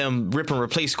like one of them rip and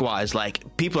replace squads.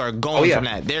 Like people are going from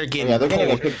that. They're getting they're gonna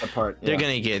get picked apart. They're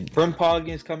gonna get Frimpong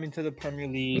is coming to the Premier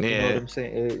League. You know what I'm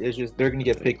saying? It's just they're gonna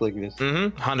get picked like this.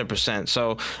 100%.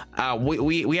 So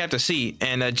we have to see.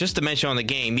 And just to mention on the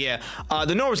game, the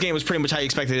Norwich game was pretty much how you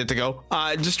expected it to go.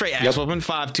 Just straight ass whooping,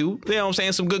 5-2. You know what I'm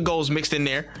saying? Some good goals mixed in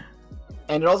there.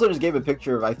 And it also just gave a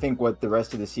picture of, I think, what the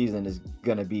rest of the season is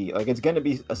going to be. Like, it's going to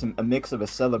be a mix of a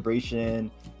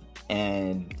celebration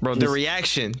and... Bro, the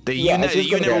reaction. You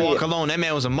never walk alone. That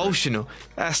man was emotional.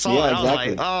 That's all. Yeah, exactly. I was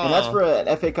like, oh. And that's for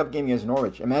an FA Cup game against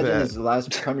Norwich. Imagine his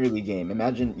last Premier League game.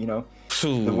 Imagine,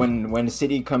 when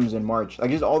City comes in March.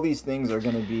 Like, just all these things are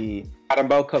going to be...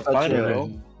 Carabao Cup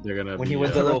final, They're gonna when he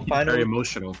wins the little final, very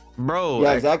emotional, bro.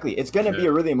 Yeah, exactly. It's gonna be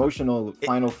a really emotional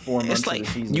final 4 months of the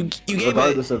season. You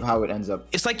regardless of how it ends up.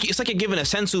 It's like you're giving a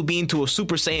sensu bean to a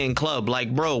Super Saiyan club.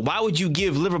 Like, bro, why would you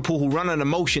give Liverpool, who run on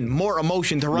emotion, more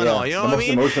emotion to run on? You know what I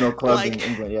mean? Emotional club in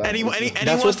England. Yeah, and he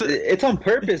wants to. It's on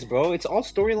purpose, bro. It's all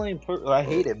storyline. I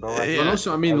hate it, bro. But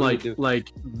also, I mean, the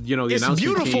it's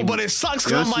beautiful, but it sucks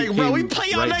because I'm like, bro, we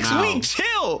play y'all next week.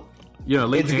 Chill.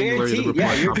 Late January, Liverpool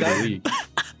top of the league.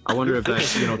 I wonder if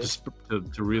that's just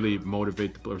to really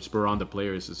motivate or spur on the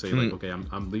players to say like, okay,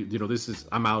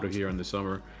 I'm out of here in the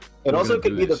summer. It also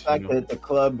could be the fact that the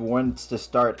club wants to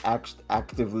start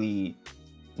actively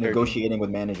negotiating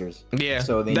with managers. Yeah,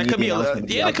 so that could be a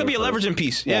leveraging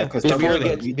piece. Yeah, because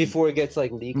before it gets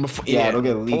like leaked. It'll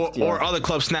get leaked. Or other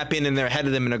clubs snap in and they're ahead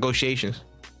of them in negotiations.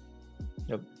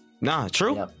 Yep. Nah,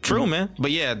 true, man.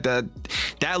 But yeah,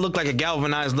 that looked like a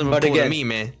galvanized Liverpool to me,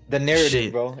 man. The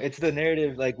narrative, bro. It's the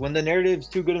narrative. Like when the narrative's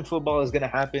too good in football, is gonna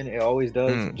happen. It always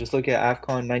does. Just look at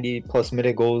AFCON 90+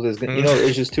 minute goals.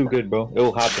 It's just too good, bro. It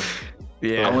will happen.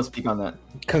 Yeah, I won't speak on that.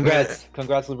 Congrats,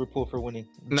 Liverpool for winning.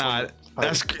 Nah,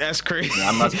 that's crazy. Yeah,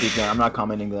 I'm not speaking. I'm not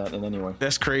commenting that in any way.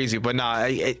 That's crazy, but nah.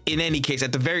 In any case,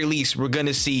 at the very least, we're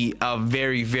gonna see a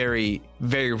very, very,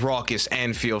 very raucous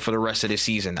Anfield for the rest of the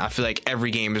season. I feel like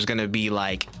every game is gonna be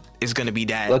like. It's gonna be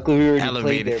that Luckily, we already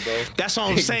elevated. Played there, bro. That's what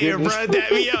I'm saying, bro.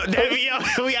 Dab me up.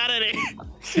 We out of there.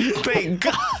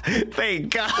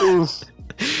 Thank God.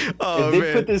 If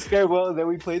they put this farewell, then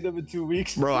we played them in 2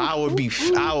 weeks. Bro, I would be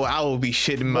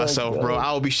shitting myself, bro.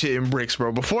 I would be shitting bricks,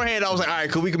 bro. Beforehand, I was like, all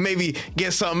right, we could maybe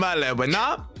get something out of that, but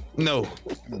no,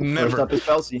 never. First up is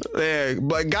Chelsea. Yeah,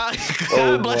 but God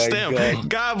bless them. God.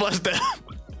 God bless them.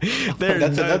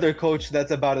 That's another coach that's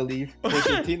about to leave.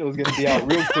 Pochettino's gonna be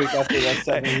out real quick after that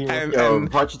 7 years.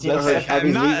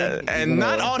 And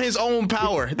not on his own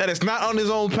power. That is not on his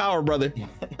own power, brother.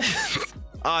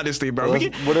 Honestly, bro.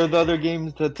 What are the other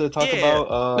games to talk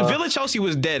about? Villa Chelsea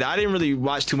was dead. I didn't really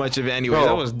watch too much of it anyway.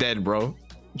 That was dead, bro.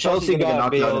 Chelsea got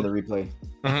knocked out in the replay.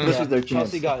 This was their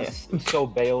chance. Chelsea got so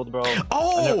bailed, bro.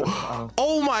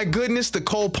 Oh my goodness, the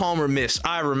Cole Palmer miss.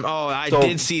 I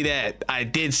did see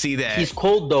that. He's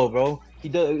cold though, bro. He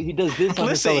does this.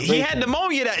 Listen, he had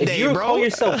pneumonia that day, bro. If you call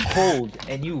yourself cold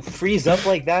and you freeze up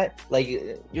like that, like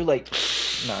you're like,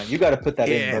 nah, you got to put that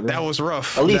in. Yeah, that was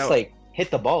rough. At least hit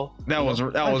the ball. That was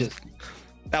rough.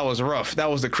 That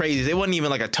was the craziest. It wasn't even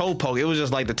like a toe poke. It was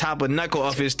just like the top of knuckle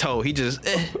of his toe. He just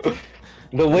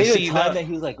the way the time that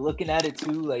he was like looking at it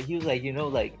too, like he was like,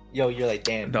 like, yo, you're like,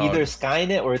 damn, either skying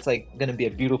it or it's like gonna be a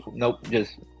beautiful. Nope,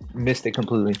 just missed it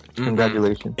completely.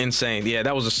 Congratulations. Insane. Yeah,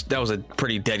 that was a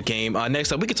pretty dead game.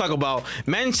 Next up, we could talk about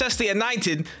Manchester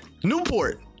United,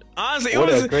 Newport. Honestly, it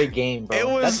was a great game,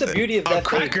 bro. That's the beauty of that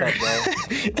FA Cup, bro.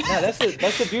 That's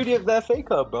the beauty of that FA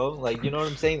Cup, bro. Like, you know what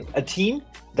I'm saying? A team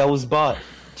that was bought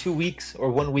 2 weeks or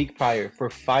 1 week prior for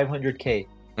 500K.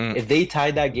 If they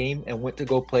tied that game and went to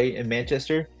go play in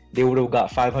Manchester, they would have got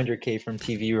 500K from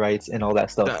TV rights and all that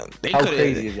stuff. How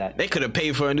crazy is that? They could have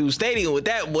paid for a new stadium with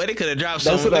that. Boy, they could have dropped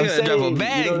some. They could have dropped a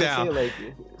bag down. Like,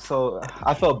 so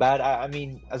I felt bad. I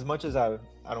mean, as much as I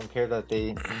don't care that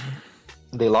they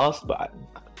lost, but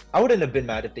I wouldn't have been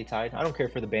mad if they tied. I don't care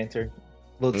for the banter.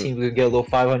 Little team could get a little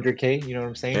 500K. You know what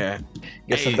I'm saying? Yeah.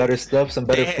 Get some better stuff, some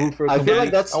better food for. I feel like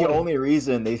that's the only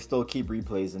reason they still keep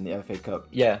replays in the FA Cup.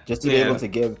 Yeah. Just to be able to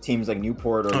give teams like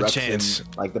Newport or Wrexham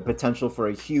like the potential for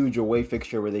a huge away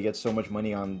fixture where they get so much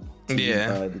money on the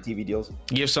TV deals.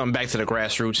 Give something back to the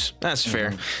grassroots. That's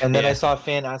fair. And then I saw a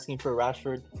fan asking for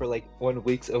Rashford for like 1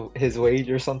 week of his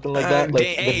wage or something like that.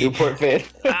 Like the Newport fan.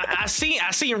 I seen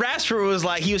Rashford was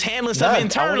like he was handling stuff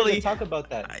internally. Talk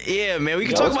about that. Yeah, man. We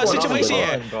can talk about the situation.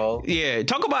 Yeah,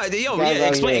 talk about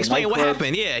explain what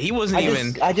happened. Yeah, he wasn't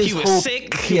he was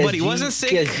sick, but he wasn't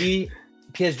sick.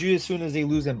 PSG, as soon as they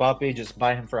lose Mbappe, just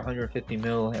buy him for 150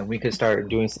 mil, and we could start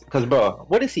doing. Because, bro,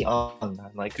 what is he on,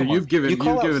 man? Like, so you've given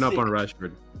up on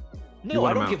Rashford. No,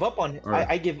 I don't give up on.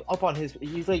 I give up on his.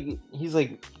 He's like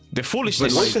the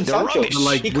foolishness. The rubbish.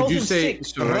 Like, he would you say?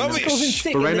 So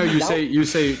right now, you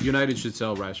say United should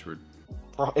sell Rashford.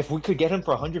 If we could get him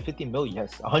for 150 mil,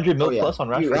 yes. 100 mil plus on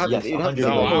Rashford, yes. 100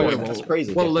 mil. That's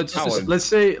crazy. Well, let's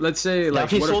say like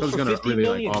what if he's gonna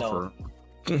really like offer?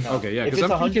 Okay, yeah,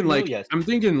 because I'm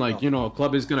thinking like a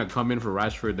club is gonna come in for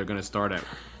Rashford. They're gonna start at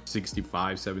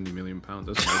 65-70 million pounds.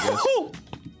 That's what I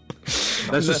guess.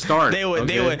 That's a start. They would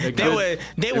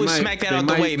smack that out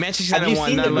the way. Manchester United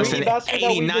won none less than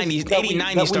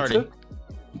 80-90 started.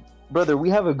 Brother, we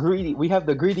have the greedy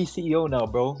CEO now,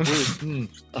 bro.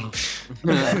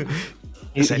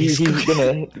 He's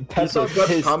gonna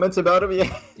his comments about him.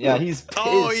 Yeah, he's pissed.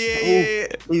 Oh yeah.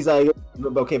 He's like,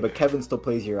 okay, but Kevin still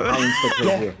plays here. Haaland still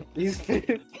plays here. He's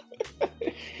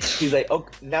pissed. He's like,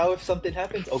 okay, now if something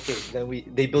happens, okay, then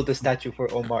they built a statue for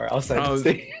Omar outside the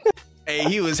stadium. Hey,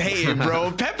 he was hating,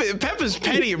 bro. Pep is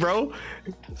petty, bro.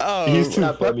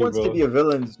 Oh, Pep wants to be a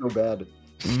villain so bad.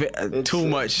 Too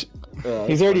much.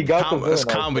 He's already got the villain. It's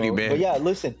comedy, man. But yeah,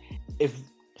 listen,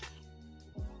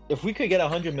 if we could get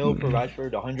 100 mil for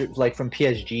Rashford, 100 like from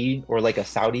PSG or like a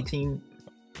Saudi team,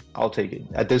 I'll take it.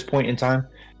 At this point in time,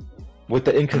 with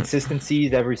the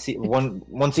inconsistencies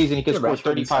one season he could score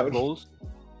 35 goals.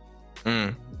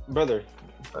 Brother.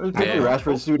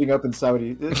 Rashford suiting up in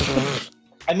Saudi.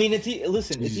 I mean, it's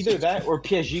either that or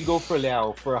PSG go for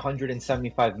Leao for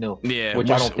 175 mil. Yeah, which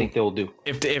I don't think they'll do.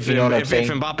 If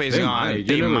Mbappe's gone,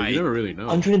 they might. You never really know.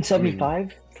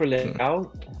 175 for Leao.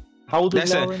 How old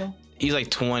is Leao right now? He's like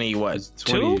 20. What?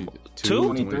 22,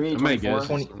 23, 24.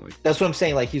 20. That's what I'm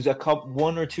saying. Like he's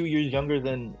 1 or 2 years younger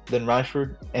than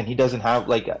Rashford, and he doesn't have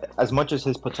like as much as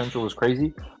his potential is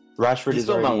crazy. Rashford is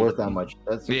still not worth that much.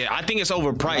 I think it's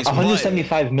overpriced.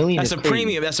 175 million. That's a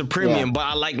premium. That's a premium. But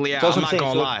I like Leao. I'm not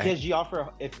gonna lie. PSG offer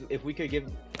if we could give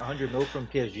 100 mil from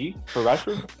PSG for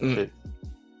Rashford.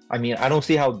 I mean, I don't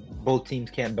see how both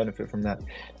teams can't benefit from that.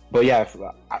 But yeah,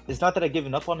 it's not that I've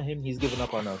given up on him. He's given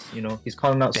up on us. You know, he's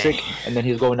calling out sick, and then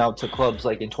he's going out to clubs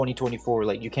like in 2024.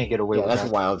 Like you can't get away with that. That's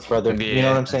wild, brother. Yeah, you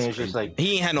know what I'm saying? It's just like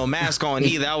he ain't had no mask on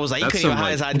either. I was like, he couldn't even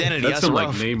hide his identity. That's some like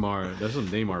Neymar. That's some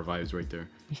Neymar vibes right there.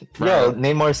 Yeah,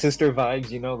 Neymar's sister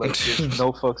vibes. You know, like just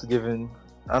no fucks given.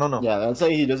 I don't know. Yeah, that's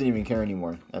like he doesn't even care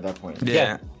anymore at that point.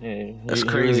 Yeah, that's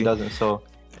crazy. He really doesn't. So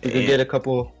if we get a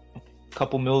couple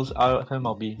mils out of him,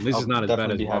 I'll be. This is not as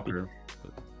bad as Walker.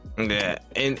 Yeah,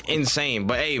 insane.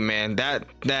 But hey, man,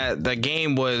 the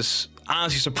game was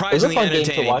honestly surprisingly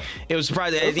entertaining. It was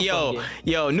surprising.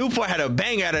 Yo, Newport had a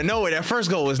banger out of nowhere. That first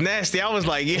goal was nasty. I was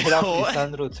like, yo,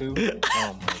 Sandro too.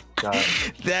 Oh my god,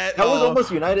 that was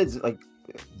almost United's like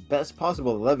best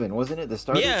possible 11, wasn't it? The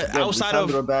start. Yeah, outside of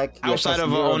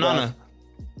Onana.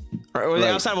 Or was it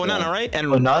outside of Onana, right? And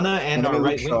Onana and our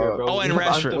right winger, bro. Oh, and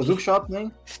Rashford. Was Luke Shaw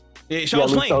playing? Yeah,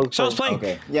 Shaw's playing.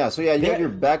 Okay. Yeah, so you have your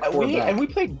back four back. And we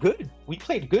played good.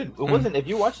 It wasn't, if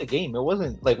you watch the game, it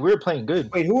wasn't like we were playing good.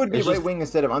 Wait, who would be right wing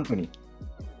instead of Anthony?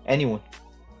 Anyone.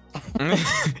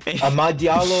 Amad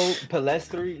Diallo,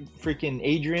 Palestri, freaking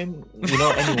Adrian,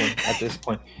 anyone at this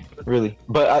point, really.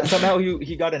 But somehow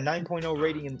he got a 9.0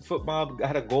 rating in FootMob,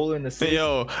 had a goal in the season.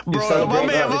 Yo, bro, my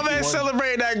man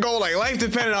celebrated that goal like life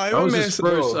depended on him. That was his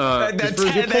first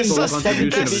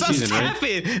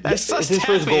tapping. That's such his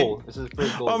first goal. This is his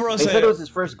first goal. They said it was his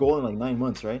first goal in like 9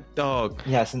 months, right? Dog.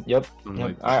 Yes. Yep.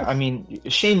 I mean,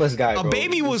 shameless guy. A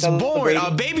baby was born. A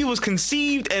baby was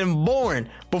conceived and born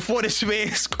before this man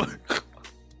scored.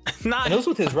 And it was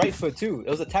with his right foot too. It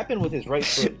was a tap in with his right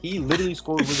foot. He literally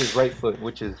scored with his right foot,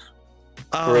 which is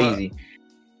crazy.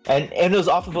 And it was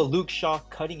off of a Luke Shaw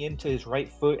cutting into his right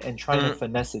foot and trying to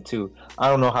finesse it too. I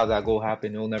don't know how that goal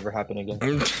happened. It will never happen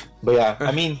again. But yeah,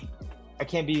 I mean,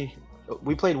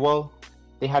 we played well.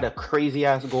 They had a crazy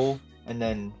ass goal and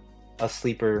then a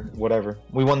sleeper, whatever.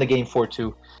 We won the game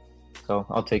 4-2. So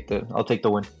I'll take the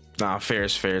win. Nah,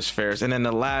 fairs. And then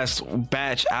the last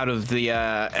batch out of the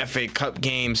FA Cup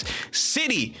games,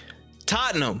 City,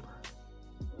 Tottenham,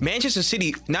 Manchester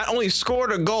City not only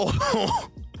scored a goal,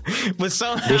 but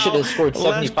somehow they should have scored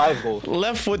 75 goals.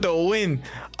 Left with the win.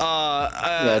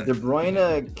 De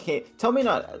Bruyne came. Tell me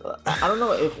not. I don't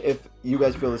know if you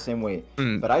guys feel the same way,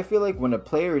 but I feel like when a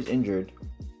player is injured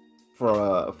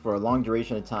for a long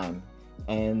duration of time,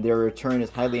 and their return is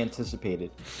highly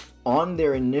anticipated, on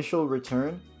their initial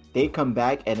return, they come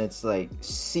back and it's like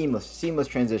seamless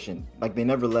transition. Like they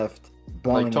never left.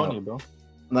 Like Tony, bro.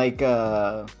 Like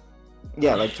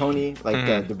like Tony,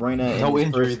 like De Bruyne. No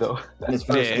injury though. In his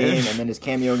first game, and then his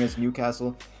cameo against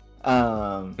Newcastle.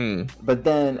 But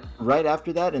then right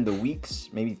after that, in the weeks,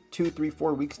 maybe 2, 3,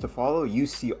 4 weeks to follow, you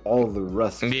see all the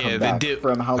rust come back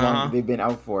from how long they've been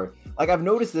out for. Like I've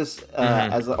noticed this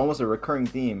as almost a recurring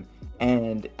theme,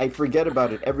 and I forget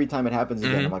about it every time it happens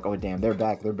again. I'm like, oh damn, they're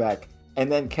back. And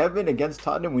then Kevin against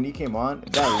Tottenham, when he came on,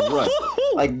 that rust.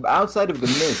 Like outside of the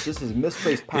miss, just his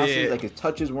misplaced passes, like his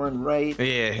touches weren't right.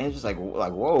 Yeah. And it's just like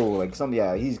whoa, like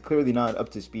he's clearly not up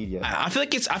to speed yet. I feel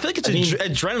like it's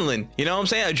adrenaline. You know what I'm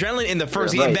saying? Adrenaline in the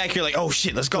first game back, you're like, oh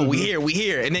shit, let's go. We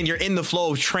here. And then you're in the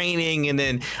flow of training, and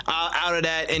then out of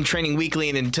that and training weekly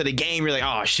and into the game, you're like,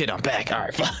 oh shit, I'm back. All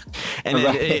right, fuck. And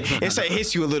then it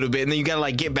hits you a little bit, and then you gotta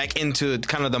like get back into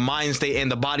kind of the mind state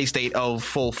and the body state of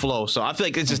full flow. So I feel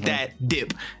like it's just that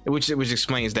dip, which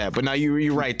explains that. But now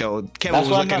you're right though. Kevin was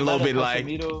looking a little bit like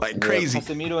crazy.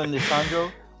 Casemiro and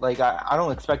Lisandro, like I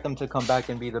don't expect them to come back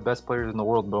and be the best players in the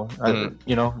world, bro.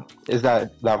 Is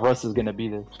that rust is gonna be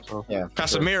there? So. Yeah,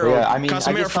 Casemiro. Yeah,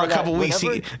 Casemiro for a couple weeks.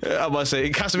 I'm about to say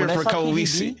Casemiro for a couple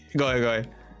weeks. Go ahead.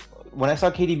 When I saw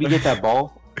KDB get that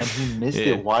ball, and he missed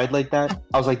it wide like that,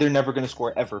 I was like, they're never gonna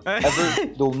score ever.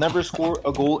 They'll never score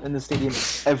a goal in the stadium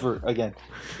ever again.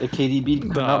 If KDB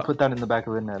could not put that in the back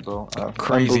of the net, bro.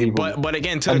 Crazy. But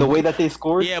again, the way that they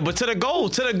scored. Yeah, but to the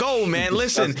goal, man.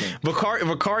 Listen,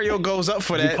 Vicario goes up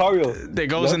for that. That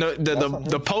goes in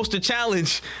the poster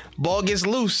challenge. Ball gets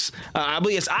loose. I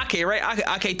believe it's Ake, right?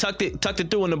 Ake tucked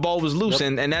it through and the ball was loose,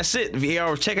 and that's it.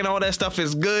 VAR checking all that stuff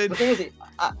is good. The thing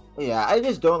is, I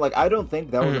just don't I don't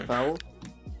think that was a foul.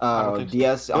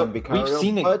 Diaz on Vicario. We've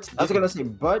seen it. But I was gonna say,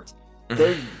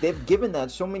 they've given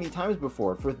that so many times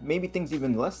before for maybe things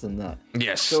even less than that.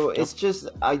 Yes. So it's just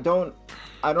I don't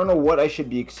know what I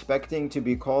should be expecting to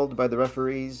be called by the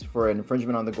referees for an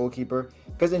infringement on the goalkeeper.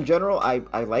 Because in general,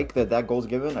 I like that goal's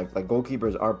given. Like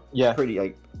goalkeepers are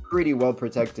pretty well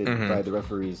protected by the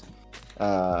referees.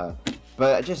 But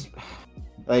I just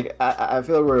I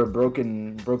feel like we're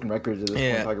broken records at this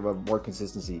point talking about more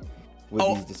consistency.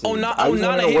 These decisions.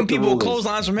 Not hitting people with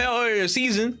clotheslines from hell earlier this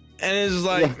season, and it's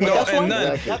like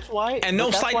that's why, and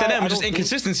no slight to them, just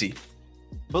inconsistency.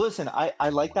 But listen, I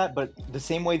like that, but the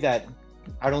same way that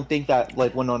I don't think that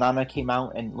like when Onana came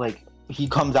out and like he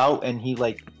comes out and he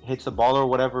like hits the ball or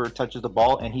whatever, touches the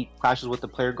ball and he clashes with the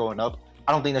player going up,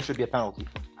 I don't think that should be a penalty.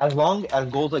 As long as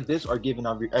goals like this are given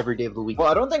every day of the week. Well,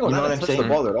 I don't think Onana touched the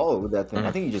ball at all with that thing.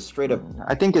 I think he just straight up.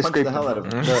 I think it scraped the hell out of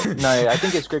him. I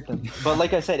think it scraped him. But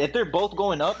like I said, if they're both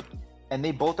going up and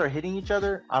they both are hitting each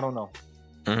other, I don't know.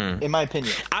 In my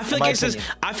opinion, I feel like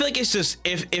it's just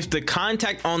if the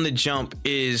contact on the jump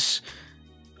is.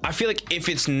 I feel like if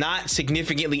it's not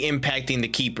significantly impacting the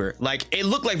keeper, like it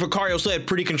looked like Vicario still had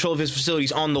pretty control of his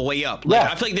facilities on the way up.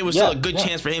 Like I feel like there was still a good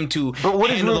chance for him to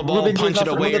handle the ball, punch it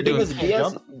away, or do it.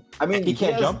 He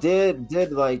can't jump.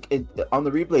 Did like it on the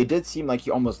replay? It did seem like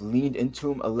he almost leaned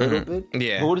into him a little bit.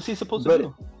 Yeah. But what is he supposed to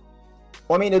do?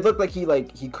 Well, I mean, it looked like he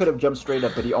could have jumped straight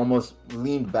up, but he almost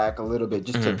leaned back a little bit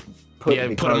just to put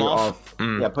him off.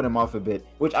 Yeah, put him off a bit,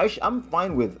 which I'm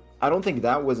fine with. I don't think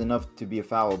that was enough to be a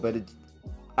foul, but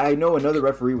I know another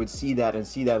referee would see that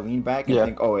lean back and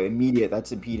think, oh, immediate,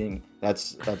 that's impeding,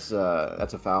 that's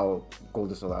a foul, goal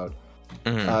disallowed.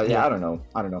 I don't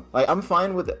know. Like I'm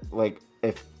fine with like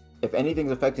if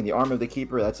anything's affecting the arm of the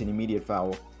keeper, that's an immediate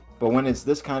foul. But when it's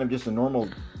this kind of just a normal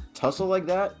tussle like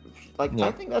that, I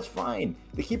think that's fine.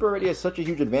 The keeper already has such a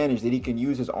huge advantage that he can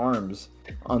use his arms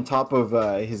on top of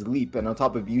his leap and on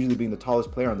top of usually being the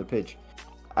tallest player on the pitch.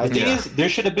 The thing is, there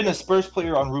should have been a Spurs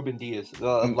player on Ruben Diaz.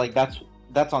 Like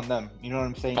that's on them. You know what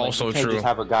I'm saying? Also you can't true. Just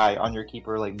have a guy on your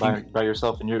keeper like by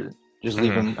yourself and you're just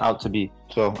leaving out to be.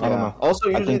 So I don't know. Also,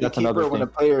 usually the keeper, when a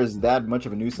player is that much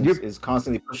of a nuisance, is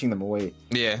constantly pushing them away.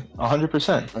 Yeah,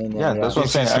 100%. Yeah, that's what I'm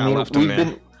saying. I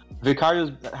mean,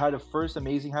 Vicario's had a first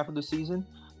amazing half of the season.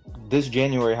 This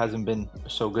January hasn't been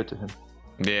so good to him.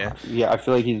 Yeah. I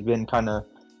feel like he's been kind of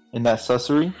in that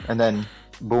sussery, and then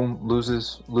boom,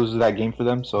 loses that game for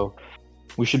them. So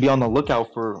we should be on the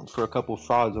lookout for a couple of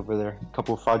frauds over there, a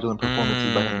couple of fraudulent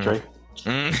performances by him, Trey.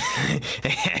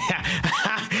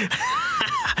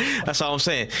 That's all I'm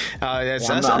saying.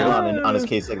 I'm not on his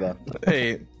case like that.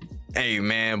 Hey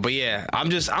man, but yeah, I'm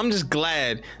just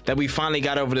glad that we finally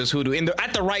got over this hoodoo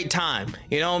at the right time.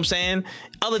 You know what I'm saying?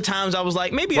 Other times I was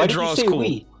like, maybe a draw is cool.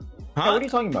 We? Huh? What are you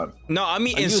talking about? No, I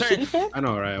mean, in certain. I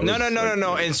know, right?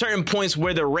 No. In certain points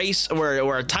where the race,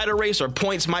 where a title race or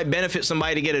points might benefit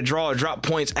somebody to get a draw or drop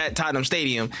points at Tottenham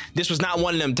Stadium, this was not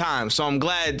one of them times. So I'm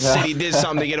glad City did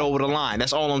something to get over the line.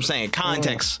 That's all I'm saying.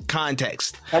 Context.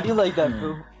 How do you like that,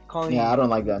 bro? I don't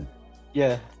like that.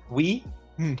 Yeah,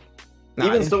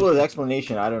 Even still with his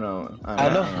explanation, I don't know. I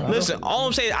know. Listen, all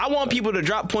I'm saying, I want people to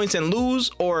drop points and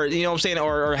lose, or you know what I'm saying,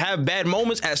 or have bad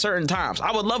moments at certain times.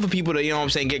 I would love for people to, you know what I'm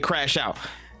saying, get crash out.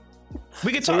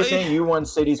 We could talk. So you're saying you want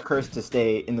City's curse to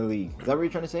stay in the league? Is that what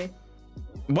you're trying to say?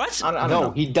 What? I don't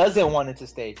know. He doesn't want it to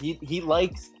stay. He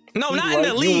likes. No, not in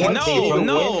the league.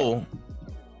 No.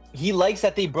 He likes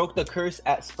that they broke the curse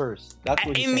at Spurs. That's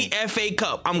what in the FA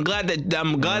Cup. I'm glad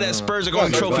that Spurs are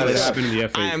going trophyless.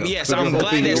 I'm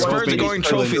glad that Spurs are going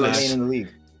trophyless. In the league.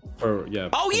 Oh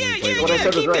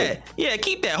yeah,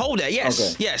 keep that. Hold that.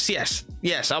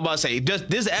 Yes. I'm about to say, this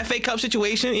is the FA Cup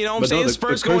situation. You know what I'm saying?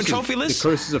 Spurs going trophyless. The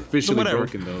curse is officially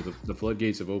broken, though. The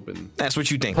floodgates have opened. That's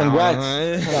what you think. Congrats.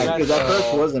 Because that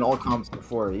curse was in all comps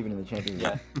before, even in the Champions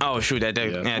League. Oh shoot, that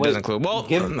doesn't include. Well,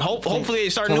 hopefully they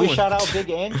start new. Can we shout out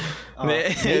Big Ann?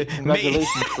 Congratulations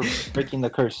for breaking the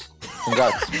curse.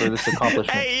 Congrats for this accomplishment.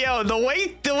 Hey yo, the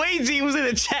way G was in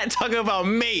the chat talking about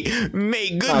mate,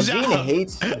 good job. Gene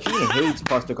hates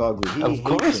Postecoglou. Of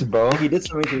course, bro. He did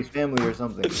something to his family or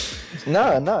something.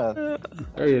 No.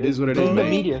 Hey, it is what it is,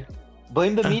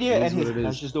 Blame the media and his.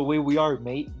 That's just the way we are,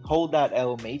 mate. Hold that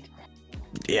L, mate.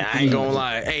 Yeah, I ain't gonna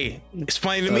lie. Hey, it's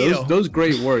funny to me though. Those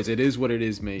great words. It is what it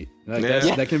is, mate. Like,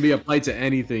 that can be applied to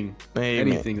anything,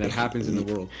 anything that happens in the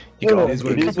world. It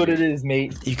is what it is,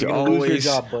 mate. You can always lose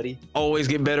your job, buddy. Always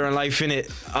get better in life, innit?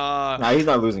 Nah, he's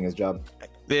not losing his job.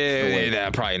 Yeah,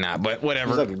 probably not, but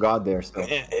whatever. He's like a god there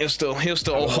still. He'll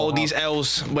still hold these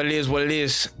L's, but it is what it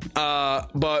is.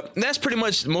 But that's pretty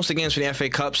much most of the games for the FA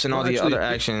Cups and all the other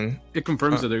action. It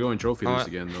confirms that they're going trophyless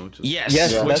again, though. Yes,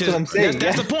 that's what I'm saying.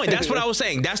 That's the point. That's what I was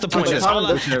saying. That's the point. That's all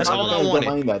I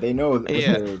wanted. That. They know.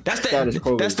 Yeah, that's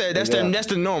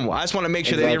the normal. I just want to make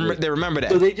sure they remember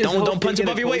that. So don't punch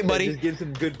above your weight, buddy. Just give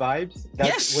some good vibes.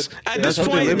 Yes. At this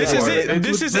point, this is it.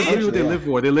 This is it. What they live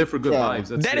for. They live for good vibes.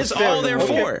 That is all they're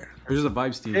for. There's a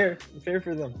vibes team. Fair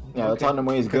for them. Yeah, the Tottenham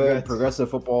way is good.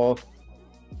 Progressive football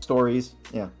stories.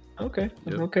 Yeah. Okay.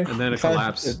 Yep. Okay. And then a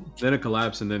collapse. Then a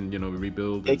collapse, and then we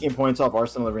rebuild. Taking points off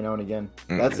Arsenal every now and again.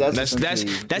 That's their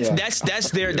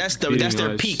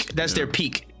peak. That's their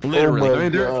peak. Literally. I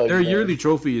mean, their yearly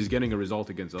trophy is getting a result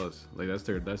against us. Like that's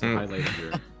the highlight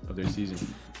of their season.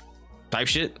 Type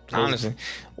shit, honestly.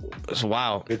 It's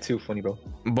wild. Good too, funny, bro.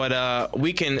 But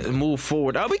we can move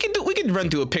forward. We can run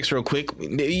through a picks real quick.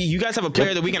 You guys have a player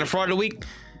of the week and a fraud of the week?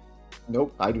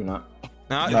 Nope, I do not.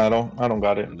 No, I don't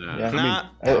got it.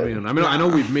 I know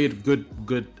we've made good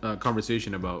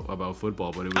conversation about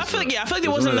football, but it was. I feel like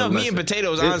there wasn't enough meat and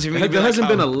potatoes. Honestly, there hasn't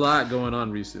been a lot going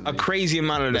on recently. A crazy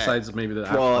amount of that. Besides maybe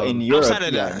the in Europe, outside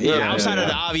of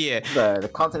the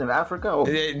continent of Africa. Oh,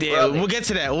 we'll get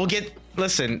to that.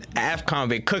 Listen, AFCON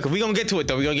big cook. We're gonna get to it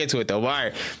though. All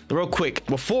right, real quick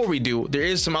before we do, there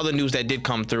is some other news that did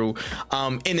come through.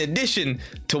 In addition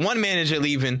to one manager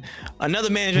leaving, another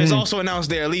manager has also announced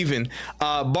they're leaving.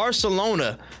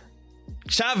 Barcelona.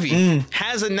 Xavi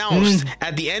has announced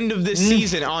at the end of this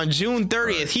season on June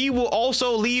 30th he will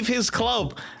also leave his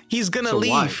club. He's gonna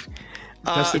leave.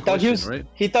 That's the question, right?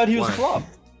 He thought he was Klopp.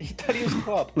 He thought he was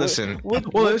Klopp. Listen. I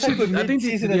think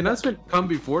the announcement come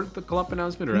before the Klopp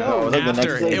announcement, or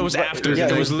after? It was after.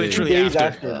 It was literally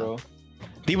after, bro.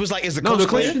 He was like, "Is the coach the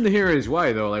question here is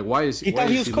why though? Like, why is he thought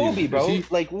he was Kobe, bro? Does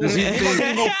he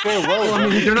think? Well, I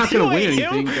mean, they're not gonna win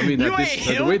anything. I mean, the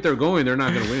way they're going, they're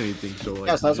not gonna win anything. So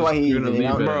like, yes, that's why he's gonna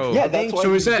leave, bro. Yeah, that's why.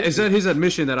 So is that his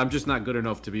admission that I'm just not good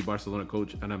enough to be Barcelona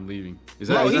coach and I'm leaving? Is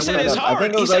that? No, he said it's hard. I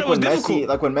think it was like when Messi,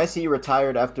 when Messi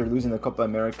retired after losing the Copa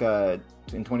America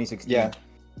in 2016. Yeah.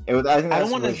 I think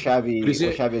that's what Xavi is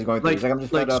going through. He's like, I'm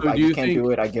just fed up. I just can't do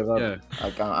it. I give up. Yeah.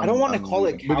 I don't want to call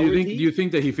it cowardly. But do you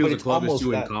think that he feels the club is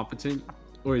too incompetent?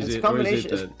 Or is it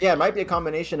that... Yeah, it might be a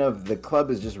combination of the club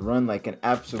is just run like an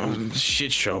absolute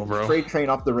shit show, bro. Freight train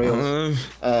off the rails.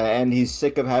 And he's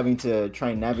sick of having to try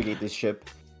and navigate this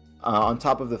ship. On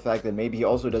top of the fact that maybe he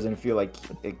also doesn't feel like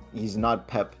he's not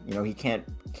Pep. He can't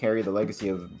carry the legacy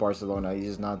of Barcelona. He's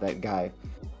just not that guy.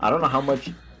 I don't know how much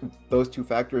those two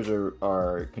factors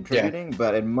are contributing,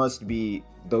 but it must be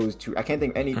those two. I can't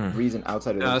think of any reason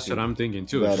outside of those that's two. What I'm thinking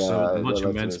too. It's so much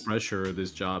immense pressure of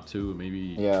this job too.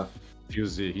 Maybe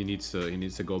feels he needs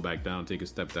to go back down, take a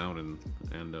step down,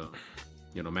 and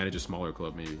manage a smaller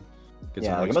club maybe.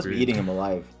 Like it must be eating him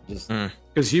alive. Just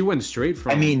because he went straight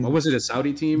from. What was it? A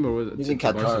Saudi team or was it in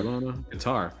Qatar? Barcelona?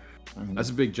 Qatar. That's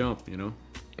a big jump,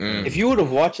 If you would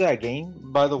have watched that game,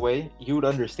 by the way, you would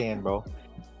understand, bro.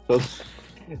 So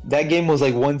that game was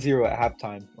like 1-0 at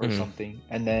halftime or something,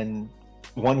 and then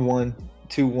 1-1,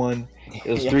 2-1. It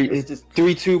was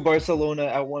 3-2 Barcelona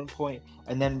at one point,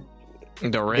 and then they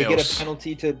get a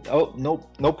penalty to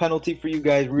no penalty for you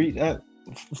guys. 3-3,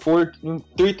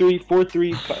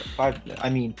 4-3, 5. I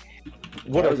mean,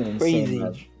 what a crazy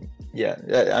match. Yeah,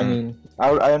 I mean,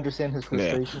 I understand his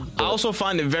frustration. I also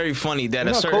find it very funny that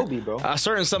a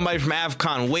certain somebody from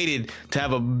AFCON waited to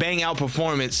have a bang out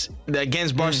performance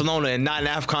against Barcelona and not in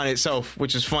AFCON itself,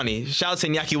 which is funny. Shout out to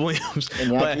Iñaki Williams,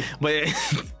 but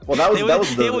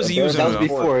that was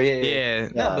before. Yeah.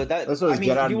 No, but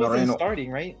he wasn't starting,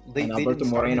 right? They didn't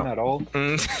start him at all.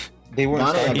 They weren't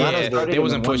starting. They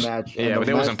wasn't pushing. Yeah, but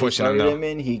they wasn't pushing him though.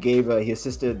 He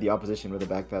assisted the opposition with a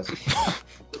back pass,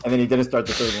 and then he didn't start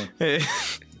the third one.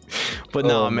 But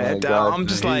no, man, I'm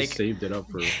just like saved it up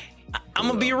for. I'm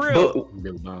gonna be real.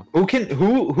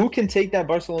 Who can take that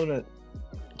Barcelona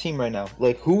team right now?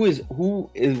 Like who is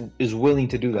willing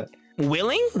to do that?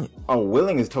 Willing? Oh,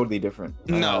 willing is totally different.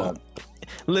 No,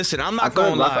 listen, I'm not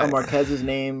gonna lie. Rafael Marquez's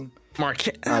name.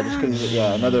 Marquez. Just because,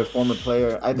 another former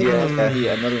player. I think it has to be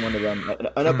another one of them,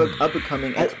 an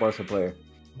up-and-coming ex-Barca player.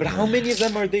 But how many of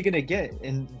them are they gonna get?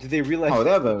 And do they realize? Oh,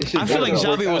 they have I feel like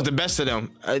Xavi was the best of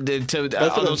them.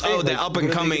 The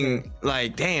up-and-coming,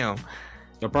 like, damn.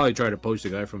 They'll probably try to poach the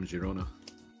guy from Girona.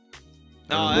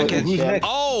 Who's next?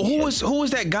 Oh, who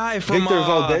was that guy from? Victor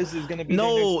Valdez is gonna be.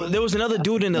 No, there was another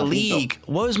dude in the league.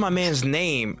 What was my man's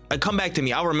name? Come back to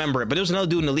me. I'll remember it. But there was another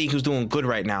dude in the league who's doing good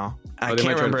right now. I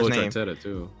can't remember his name.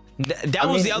 Too. That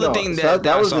was the other thing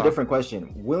that was a different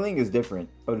question. Willing is different,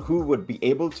 but who would be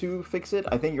able to fix it?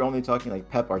 I think you're only talking like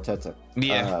Pep Arteta.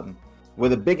 Yeah.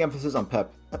 With a big emphasis on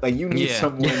Pep. Like you need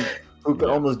someone who could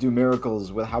almost do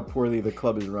miracles with how poorly the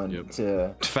club is run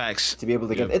to be able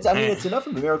to get. It's it's enough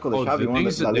of a miracle that Xavi won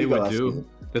the La Liga last season.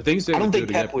 The things I don't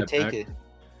think Pep would take it.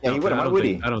 Yeah, he wouldn't. Why would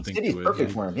he? I don't think City's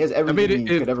perfect for him. He has everything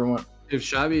he could ever want. If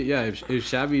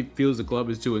Xavi feels the club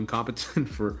is too incompetent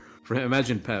for him,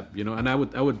 imagine Pep, and I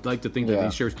would like to think that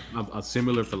he shares a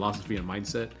similar philosophy and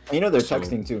mindset. They're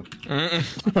texting too.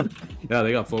 Yeah,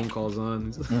 they got phone calls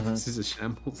on. This is a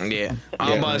shambles. Yeah,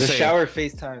 I'm about to say shower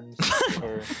FaceTimes,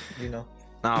 or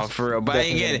No, for real. But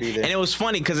again, and it was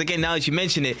funny because again, now that you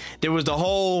mention it, there was the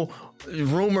whole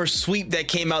rumor sweep that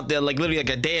came out there like literally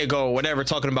like a day ago or whatever,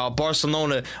 talking about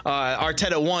Barcelona.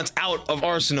 Arteta wants out of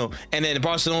Arsenal, and then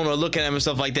Barcelona looking at him and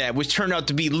stuff like that, which turned out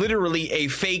to be literally a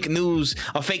fake news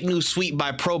sweep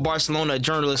by pro Barcelona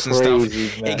journalists and stuff.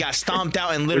 Man. It got stomped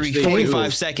out in literally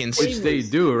 45 seconds. Which they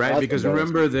do, right? Because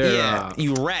remember their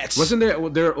you rats. Wasn't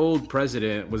their old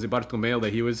president, was it Bartomeu,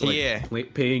 that he was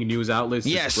like paying news outlets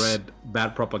to spread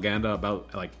bad propaganda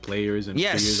about like players and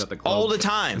figures at the club all the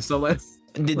time. And so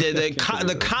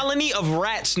the colony of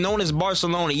rats known as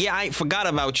Barcelona. Yeah, I ain't forgot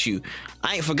about you.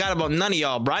 I ain't forgot about none of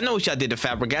y'all, bro. I know what y'all did to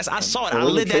Fabregas. I saw it. I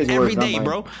lived that every day,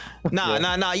 bro.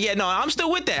 Nah. Yeah, no, I'm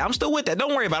still with that.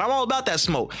 Don't worry about it. I'm all about that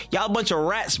smoke. Y'all a bunch of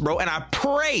rats, bro. And I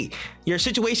pray your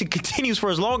situation continues for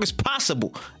as long as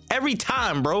possible. Every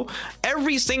time, bro.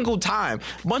 Every single time.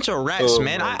 Bunch of rats,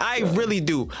 man. I really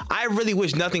do. I really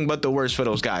wish nothing but the worst for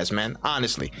those guys, man.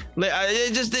 Honestly.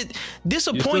 It's just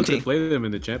disappointing. You still could play them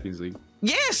in the Champions League.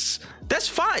 Yes, that's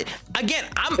fine. Again,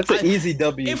 that's an easy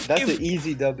W. That's an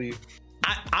easy W.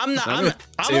 I'm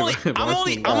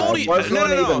only.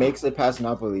 Barcelona even makes it past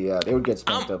Napoli. Yeah, they would get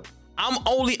spanked up. I'm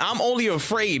only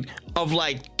afraid of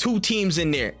like two teams in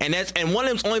there, and one of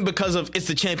them's only because of it's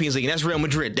the Champions League. And that's Real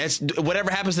Madrid. That's whatever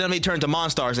happens to them, they turn to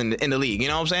monsters in the league. You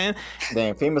know what I'm saying?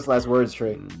 Damn, famous last words,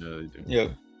 Trey. Yeah.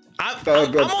 I'm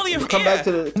only afraid. Come back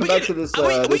to this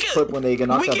clip when they get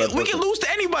knocked out. We can lose to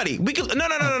anybody. We can no.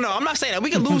 I'm not saying that. We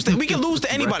can lose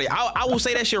to anybody. I will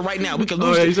say that shit right now. We can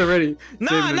lose. Oh yeah, he's already. No.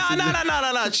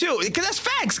 Chill. Because that's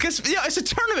facts. Because it's a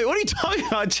tournament. What are you talking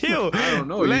about? Chill. I don't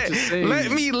know. Let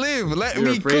me live. You're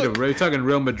afraid of. We're talking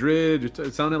Real Madrid.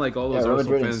 It sounded like all those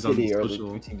Arsenal fans on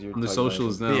the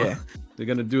socials now. Yeah. They're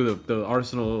gonna do the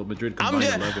Arsenal Madrid combined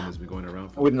 11 has been going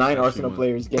around with 9 Arsenal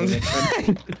players getting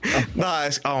it.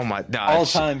 Nice. Oh my gosh. All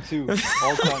time too. It's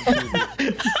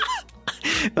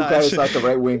like the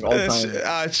right wing all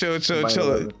time.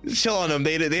 Chill on them.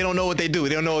 They don't know what they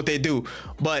do.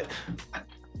 But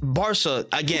Barca,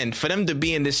 again, for them to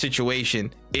be in this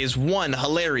situation is 1,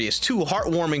 hilarious, 2,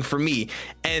 heartwarming for me,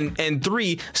 and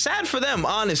 3, sad for them,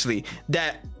 honestly,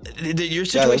 that your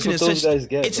situation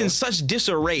is in such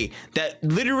disarray that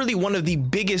literally one of the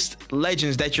biggest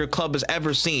legends that your club has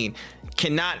ever seen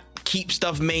cannot keep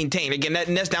stuff maintained. Again,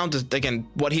 that's down to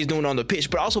what he's doing on the pitch,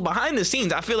 but also behind the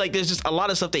scenes. I feel like there's just a lot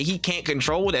of stuff that he can't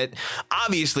control that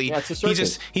obviously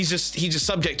he's just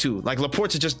subject to. Like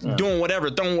Laporte's just doing whatever,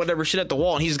 throwing whatever shit at the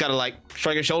wall, and he's got to like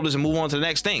shrug his shoulders and move on to the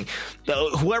next thing.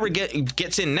 Whoever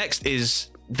gets in next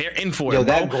they're in for it.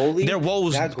 That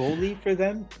goalie for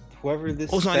them, whoever this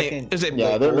second.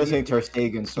 They're missing Ter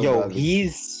Stegen.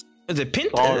 He's. Is it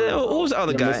Pinto? What was the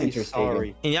other guy?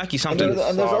 Iñaki something. And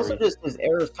there's also just his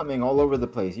errors coming all over the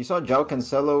place. You saw João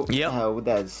Cancelo with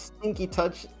that stinky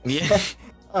touch. Yeah.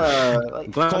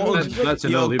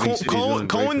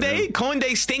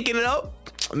 Conde stinking it up.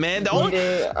 Man,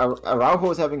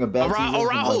 Araujo is having a bad season.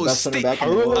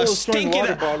 Araujo's stinking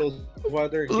it up.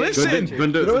 Listen,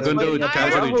 Gundo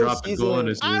casually dropped the goal on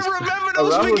his knees. I remember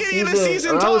those beginning of the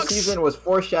season talks. Season was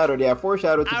foreshadowed to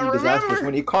be disastrous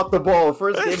when he caught the ball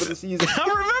first game of the season. I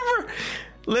remember.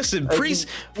 Listen,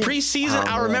 preseason,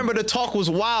 I remember the talk was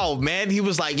wild, man. He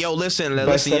was like, "Yo, listen, y'all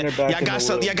got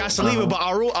Saliba, but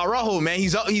Araujo, man,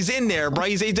 he's in there, bro.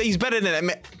 He's better than that,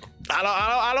 man."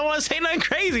 I don't want to say nothing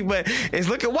crazy, but it's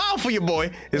looking wild for you, boy.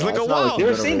 It's looking wild. They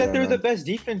were saying that they're the best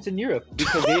defense in Europe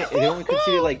because they only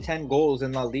conceded like 10 goals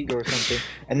in La Liga or something,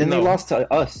 and then they lost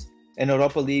to us in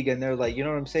Europa League, and they're like, you know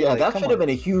what I'm saying? Yeah, that should have been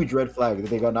a huge red flag that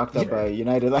they got knocked out by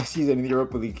United last season in the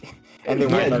Europa League, and they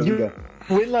won La Liga.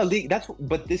 Win La Liga.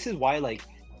 But this is why, like,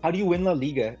 how do you win La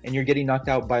Liga and you're getting knocked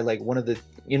out by like one of the,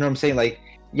 you know what I'm saying? Like,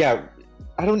 yeah,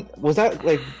 that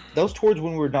was towards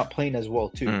when we were not playing as well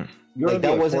too. You're like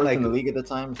that wasn't like in the league at the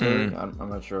time. So I'm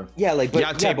not sure. Yeah, like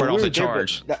but, tapered off we the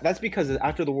charge. That's because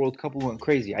after the World Cup we went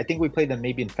crazy. I think we played them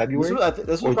maybe in February.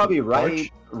 This was probably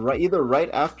either right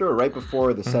after or right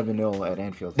before the 7-0 at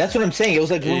Anfield. That's what I'm saying. It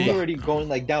was like when we were already going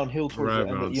like downhill towards the end.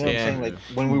 You know what I'm saying? Like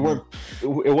when we weren't.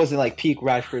 It wasn't like peak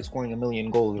Rashford scoring 1 million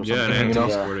goals or something. Yeah, and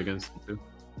Anthony scored against them too.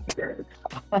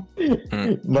 But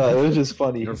it was just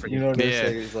funny. You know what I'm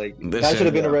saying? It's like that should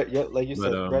have been a red, like you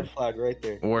said, red flag right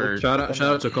there. Word. Shout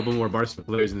out to a couple more Barca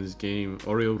players in this game.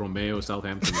 Oriol Romeo,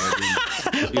 Southampton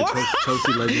legend,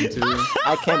 Chelsea legend too.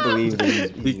 I can't believe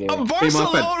that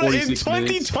Barcelona in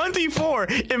 2024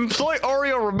 employ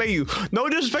Oriol Romeo. No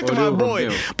disrespect to my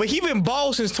boy, but he been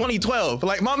bald since 2012.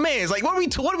 Like my man's like, what are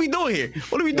we doing here?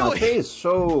 What are we doing? He is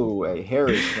so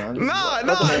Harris, man. Nah.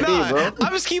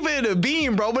 I'm just keeping it a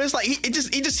beam, bro. But it's like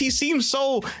he seems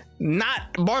so not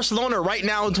Barcelona right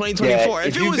now in 2024.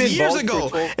 If it was years ago,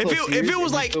 if it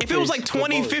was like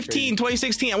 2015,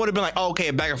 2016, I would have been like, oh,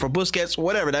 okay, back for Busquets,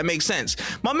 whatever. That makes sense.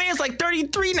 My man's like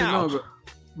 33 now. No,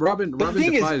 Robin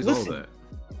defies all that.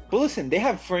 But listen, they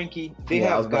have Frankie, they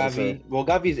have Gavi. Well,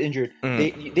 Gavi's injured.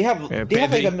 They have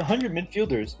like 100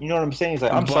 midfielders. You know what I'm saying? It's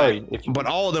like I'm sorry, but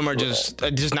all of them are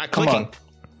just not clicking.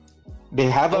 They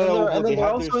have they're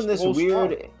also in this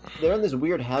weird. They're in this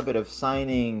weird habit of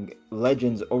signing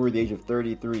legends over the age of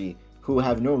 33 who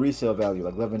have no resale value,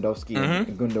 like Lewandowski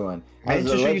and Gundogan. As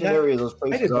legendary as those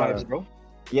places are, bro.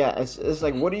 Yeah, it's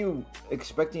like, what are you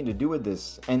expecting to do with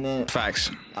this? And then facts.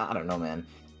 I don't know, man.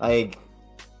 Like,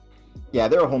 yeah,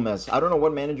 they're a whole mess. I don't know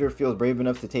what manager feels brave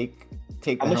enough to take.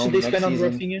 How much did they spend on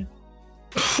Rafinha?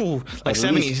 Like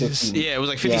 70. Yeah, it was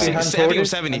like 56. I think it was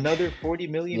 70. Another 40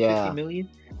 million, 50 million.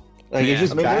 Like it's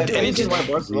just bad. And it's just why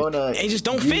Barcelona just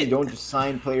don't fit. Don't just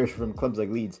sign players from clubs like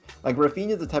Leeds. Like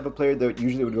Rafinha is the type of player that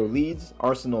usually would go Leeds,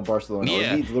 Arsenal, Barcelona,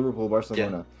 or Leeds, Liverpool,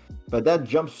 Barcelona. Yeah. But that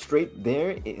jump straight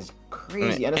there is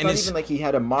crazy. And it's not even like he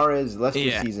had a Mahrez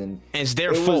Leicester season. And it's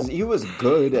their fault. He was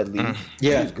good at Leeds. He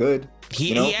was good.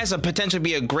 He has a potential to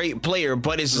be a great player,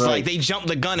 but it's just like they jumped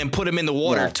the gun and put him in the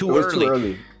water too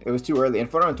early. It was too early.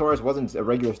 And Ferran Torres wasn't a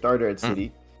regular starter at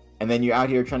City. And then you're out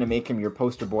here trying to make him your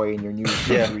poster boy in your new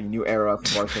new era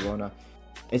for Barcelona.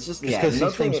 It's just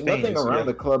nothing around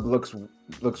the club looks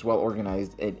well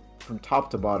organized from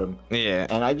top to bottom. Yeah.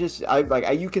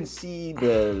 And you can see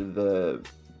the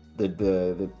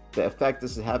effect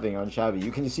this is having on Xavi.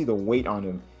 You can just see the weight on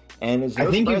him. And it's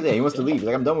no surprise that he wants to leave. He's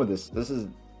like, I'm done with this.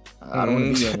 I don't want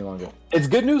to be here any longer. It's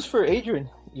good news for Adrian.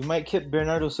 You might keep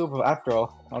Bernardo Silva after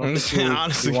all. I don't think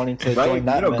you're wanting to join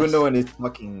that mess. Gundogan is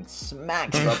fucking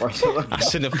smacked about Barcelona. I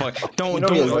shouldn't have don't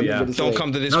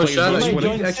come to this place.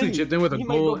 He actually chipped in with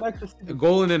a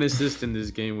goal and an assist in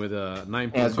this game with 9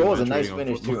 points. Yeah, his goal is a nice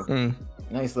finish too.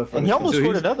 Nice left. And he almost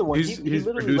scored another one. He's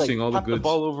producing all the goods. The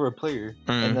ball over a player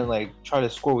and then try to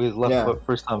score with his left foot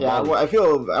first time. Yeah,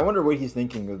 I wonder what he's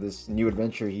thinking of this new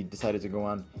adventure he decided to go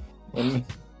on.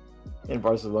 In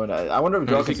Barcelona, I wonder if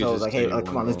Jurgen was like, "Hey,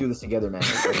 come on, let's do this together, man.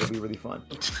 It'll be really fun."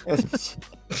 Pure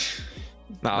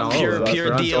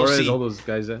DLC. Torres, all those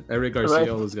guys, Eric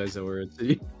Garcia, all those guys that were at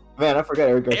City. Man, I forgot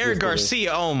Eric Garcia. Eric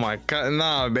Garcia, oh my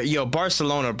god,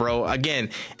 Barcelona, bro. Again,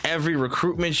 every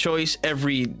recruitment choice,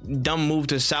 every dumb move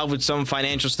to salvage some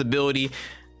financial stability,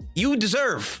 you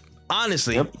deserve.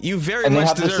 Honestly, you very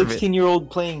much deserve it.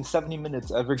 16-year-old playing 70 minutes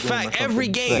every game. Fact, every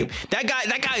game. That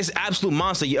guy is an absolute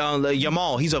monster.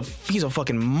 Yamal, he's a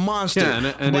fucking monster.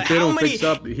 Yeah, and if they don't fix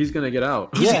up, he's gonna get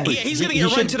out. He's gonna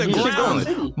get run to the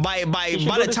ground. By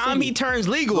the time he turns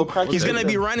legal, he's gonna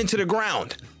be running to the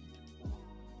ground.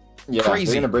 Yeah,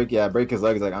 crazy. They're gonna break his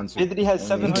legs like Ansu. He has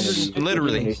 700.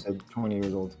 Literally, he's 20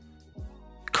 years old.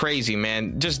 Crazy,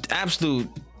 man. Just absolute.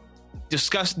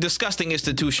 Disgusting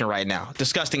institution right now.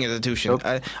 Disgusting institution.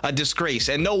 A disgrace.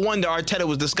 And no wonder Arteta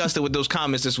was disgusted with those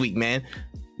comments this week, man.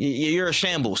 You're a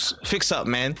shambles. Fix up,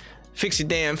 man. Fix your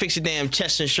damn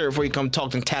chest and shirt before you come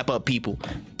talk and tap up people.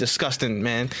 Disgusting,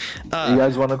 man. You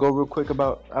guys want to go real quick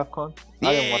about AFCON?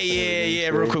 Yeah,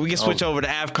 real quick. We can switch over to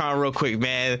AFCON real quick,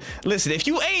 man. Listen, if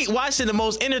you ain't watching the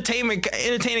most entertaining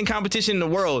competition in the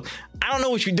world, I don't know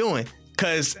what you're doing.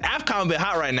 Because AFCON been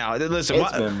hot right now. Listen,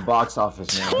 it's been box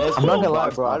office, man. I'm not gonna lie,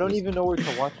 bro. I don't even know where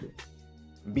to watch it.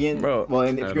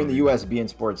 If you're in the US, be in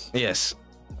sports. Yes.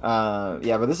 But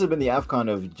this has been the AFCON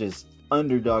of just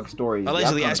underdog stories.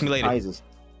 Allegedly, ask me later. Prizes.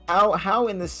 How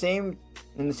in the same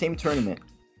tournament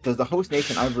does the host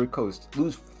nation Ivory Coast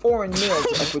lose 4-0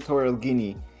 to Equatorial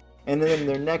Guinea, and then in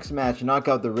their next match knock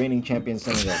out the reigning champion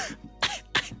Senegal?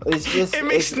 It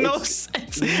makes no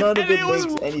sense. None of it makes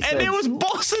any sense. And it was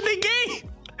boss in the game.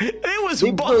 It was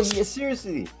boss. Yeah,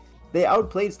 seriously. they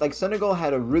outplayed. Like Senegal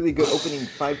had a really good opening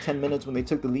 5-10 minutes when they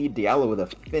took the lead. Diallo with a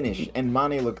finish, and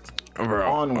Mane looked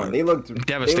on one. They looked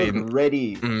devastated, they looked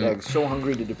ready, like so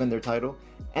hungry to defend their title.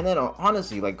 And then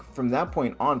honestly, like from that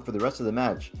point on, for the rest of the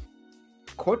match,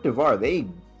 Cote d'Ivoire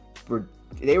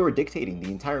they were dictating the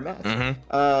entire match.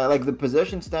 Like the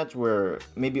possession stats were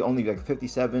maybe only like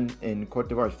 57 in Cote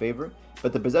d'Ivoire's favor,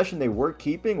 but the possession they were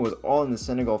keeping was all in the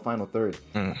Senegal final third.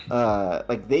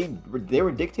 Like they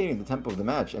were dictating the tempo of the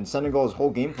match, and Senegal's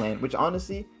whole game plan, which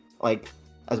honestly, like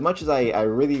as much as I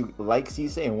really like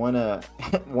Cisse and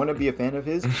wanna be a fan of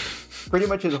his, pretty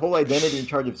much his whole identity in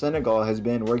charge of Senegal has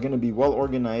been we're gonna be well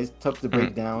organized, tough to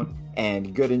break down,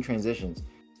 and good in transitions.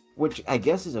 Which I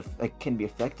guess can be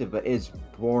effective, but it's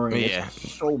boring. Yeah,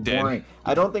 it's so boring.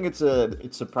 I don't think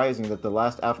it's surprising that the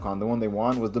last AFCON, the one they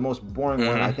won, was the most boring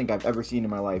one I think I've ever seen in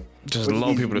my life. Just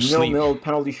lull people to sleep. 0-0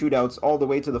 penalty shootouts all the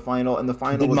way to the final, and the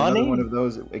final was another one of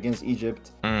those against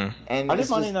Egypt. And how did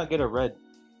Mane not get a red?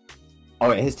 Oh,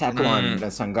 his tackle on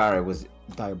Sangare was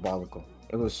diabolical.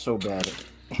 It was so bad.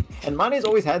 And Mane's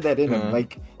always had that in him.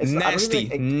 Like it's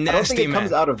nasty. I don't think it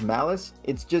comes out of malice.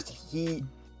 It's just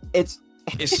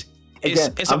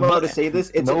I'm allowed to say this.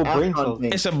 It's an AFCON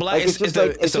thing. It's a black. Like, it's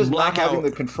just not having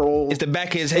the control. It's the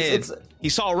back of his head. He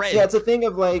saw red. Yeah, it's a thing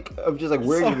of just like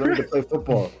where you learn to play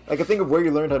football. Like a thing of where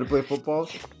you learned how to play football.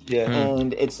 Yeah,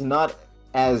 and it's not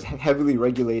as heavily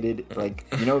regulated. Like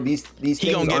these he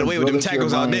things gonna get away with them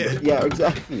tackles out there. Yeah,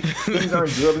 exactly. Things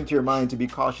aren't drilled into your mind to be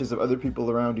cautious of other people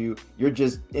around you. You're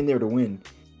just in there to win.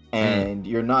 And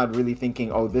you're not really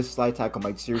thinking, oh, this slide tackle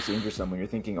might seriously injure someone. You're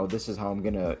thinking, oh, this is how I'm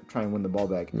gonna try and win the ball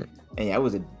back. And yeah,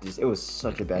 it was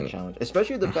such a bad challenge,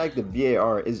 especially the fact that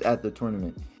VAR is at the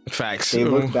tournament. Facts. They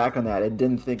looked back on that and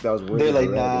didn't think that was worth it. They're like,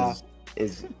 nah.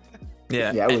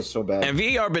 Yeah, it was so bad. And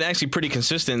VAR been actually pretty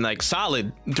consistent, like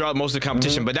solid throughout most of the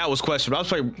competition, but that was questionable.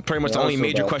 That was pretty much the only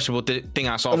major questionable thing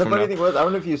I saw. And the funny thing was, I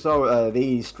don't know if you saw,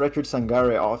 they stretchered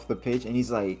Sangare off the pitch, and he's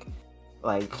like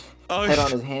head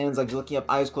on his hands, like looking up,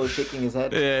 eyes closed, shaking his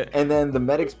head. Yeah. And then the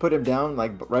medics put him down,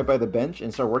 like right by the bench,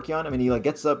 and start working on him. And he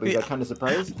gets up, and he's kind of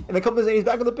surprised. And a couple of days, he's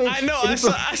back on the pitch. I know. I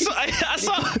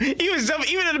saw. He was jumping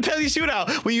even in the penalty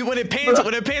shootout when it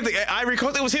pans, like Ivory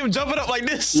Coast, it was him jumping up like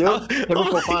this. Yep.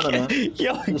 Man.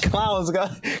 Yo, clowns,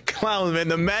 man.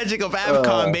 The magic of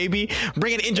AFCON, baby.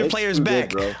 Bringing injured players back.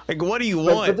 Good, like, what do you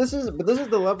want? But this is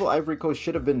the level Ivory Coast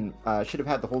should have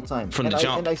had the whole time from the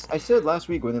jump. I said last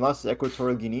week when they lost to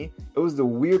Equatorial Guinea, it was the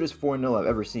weirdest 4-0 I've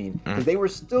ever seen, because they were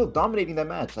still dominating that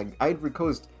match. Like Ivory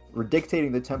Coast were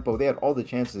dictating the tempo. They had all the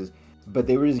chances, but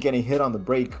they were just getting hit on the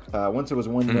break. Once it was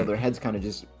 1-0, their heads kind of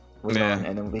just were gone,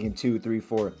 and then making 2, 3,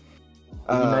 4.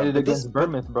 United against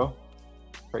Bournemouth, bro.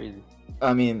 Crazy.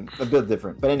 I mean, a bit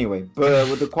different, but anyway. But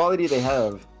with the quality they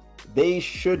have, they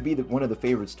should be one of the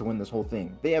favorites to win this whole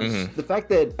thing. They have the fact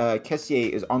that Kessié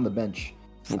is on the bench,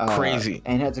 crazy,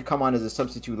 and had to come on as a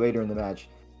substitute later in the match.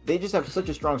 They just have such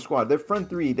a strong squad. Their front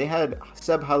three, they had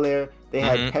Seb Haller, they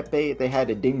had Pepe, they had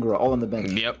Adingra all on the bench.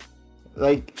 Yep.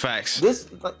 Like facts. This,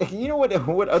 you know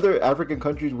what other African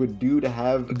countries would do to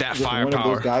have that just one of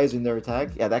those guys in their attack?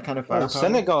 Yeah, that kind of firepower.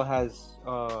 Senegal has.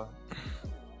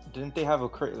 Didn't they have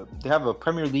a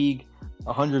Premier League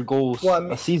 100 goals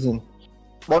a season?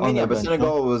 Well, I mean, yeah, but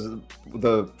Senegal was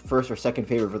the first or second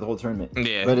favorite for the whole tournament.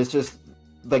 Yeah. But it's just.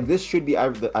 Like, this should be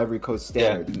the Ivory Coast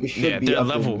standard. Yeah. This should be up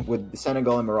level with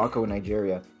Senegal and Morocco and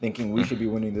Nigeria, thinking we should be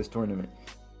winning this tournament.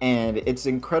 And it's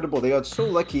incredible. They got so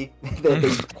lucky that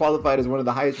they qualified as one of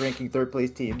the highest ranking third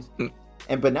place teams.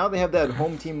 But now they have that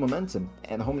home team momentum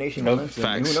and home nation momentum.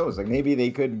 And who knows? Like, maybe they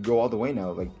could go all the way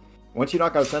now. Like, once you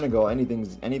knock out Senegal,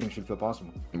 anything should feel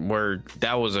possible. Word.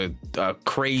 That was a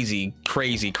crazy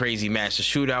match. The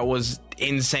shootout was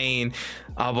insane.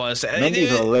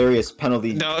 Mendy's a hilarious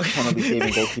penalty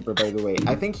saving goalkeeper, by the way.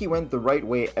 I think he went the right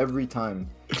way every time,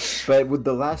 but with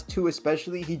the last two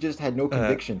especially, he just had no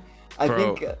conviction. I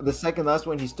think the second last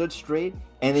one, he stood straight,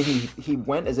 and then he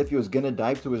went as if he was gonna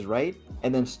dive to his right,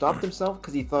 and then stopped himself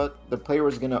because he thought the player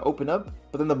was gonna open up,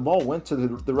 but then the ball went to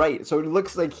the right, so it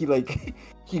looks like he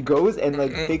goes and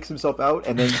fakes himself out,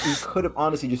 and then he could have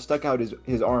honestly just stuck out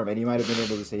his arm, and he might have been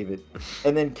able to save it.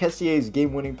 And then Kessié's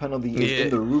game-winning penalty is in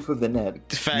the roof of the net.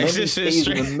 Mendy stays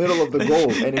in the middle of the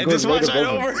goal, and it goes right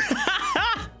over.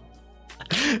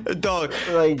 Dog,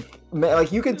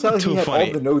 like you can tell he had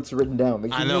all the notes written down.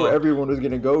 Like he knew where everyone was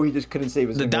gonna go. He just couldn't save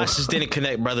his. The dots just didn't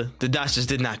connect, brother. The dots just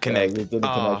did not connect. Yeah, it didn't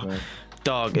connect, man.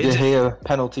 Dog, it's a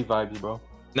penalty vibes, bro.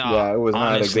 No, yeah, it was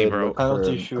honestly, not a good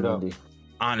penalty shootout.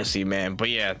 Honestly, man, but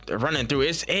yeah, running through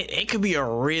it could be a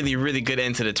really, really good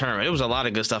end to the tournament. It was a lot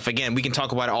of good stuff. Again, we can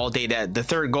talk about it all day. That the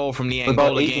third goal from the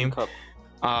Angola game.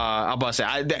 I'm about to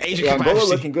say the Asian Cup. Angola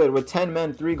looking good with 10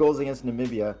 men, 3 goals against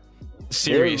Namibia.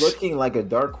 Serious. They're looking like a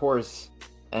dark horse,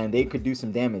 and they could do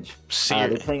some damage.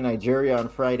 They're playing Nigeria on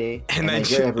Friday, and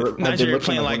Nigeria have been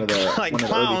looking like one of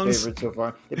the early favorites so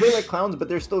far. They play like clowns, but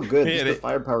they're still good. Yeah, the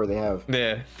firepower they have.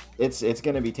 Yeah, it's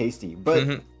gonna be tasty.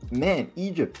 But man,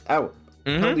 Egypt out.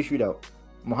 Penalty shootout.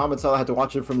 Mohamed Salah had to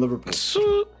watch it from Liverpool.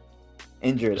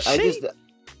 Injured. I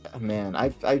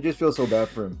just feel so bad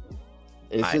for him.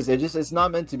 It's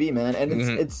not meant to be, man. And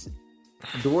it's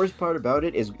the worst part about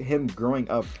it is him growing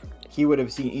up. He would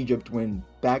have seen Egypt win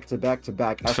back to back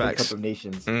African Cup of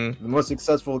Nations, the most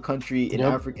successful country in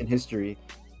African history,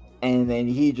 and then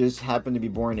he just happened to be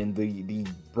born in the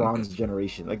bronze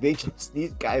generation. Like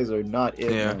these guys are not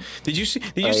it. Yeah. Man. Did you see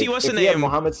what's the name?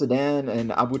 Mohamed Sadan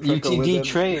and Abu Trika with him.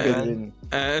 Trade.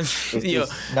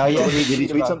 Did he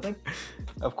tweet something?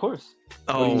 Of course.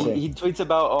 Oh, he tweets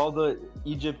about all the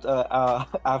Egypt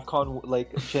AFCON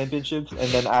like championships, and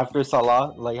then after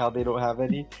Salah, like how they don't have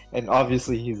any, and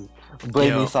obviously he's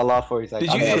blaming Salah for it. Like,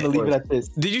 I'm gonna leave it at this.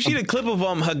 Did you see the clip of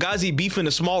Higazi beefing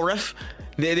the small ref?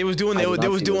 They was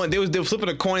flipping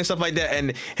a coin and stuff like that,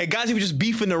 and Higazi was just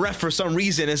beefing the ref for some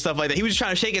reason and stuff like that. He was just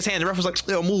trying to shake his hand. The ref was like,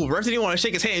 "Yo, move." The ref didn't want to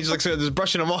shake his hand, just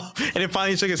brushing him off, and then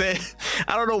finally shook his hand.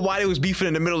 I don't know why they was beefing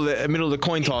in the middle of the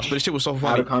coin toss, but the shit was so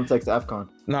funny. Out of context, AFCON.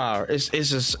 Nah,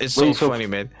 it's so funny,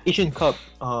 man. Asian Cup.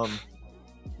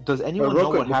 Does anyone know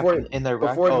what happened in the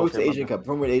Before we move to Asian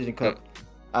Cup,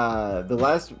 the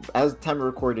last, as time of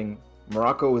recording,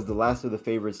 Morocco was the last of the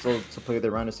favorites still to play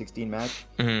their round of 16 match,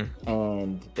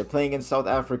 and they're playing against South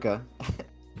Africa,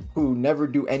 who never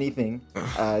do anything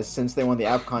since they won the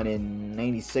AFCON in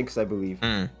 '96, I believe.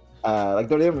 Like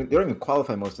they don't even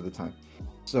qualify most of the time.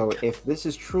 So if this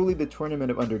is truly the tournament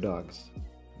of underdogs,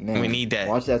 man, we need that.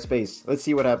 Watch that space. Let's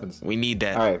see what happens. We need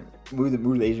that. All right, move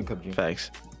the Asian Cup. Jim.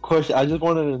 Facts. Question: I just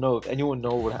wanted to know if anyone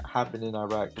know what happened in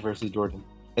Iraq versus Jordan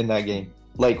in that game.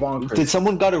 Like, did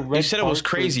someone got a red? You said it was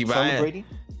crazy, right?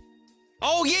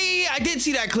 Oh yeah, I did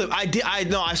see that clip.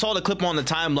 I saw the clip on the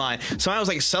timeline. Someone was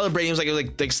like celebrating. It was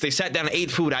like they sat down and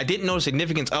ate food. I didn't know the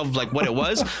significance of like what it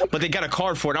was, but they got a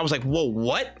card for it. And I was like, whoa,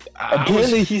 what?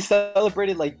 Apparently, he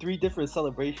celebrated like 3 different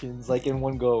celebrations like in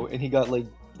one go, and he got like,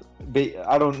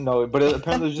 I don't know, but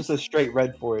apparently it was just a straight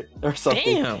red for it or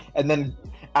something. Damn. And then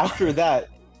after that,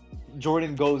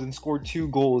 Jordan goes and scored 2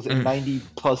 goals in 90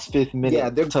 plus 5th minute. Yeah,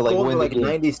 they're to like win like the game.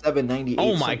 97, 98.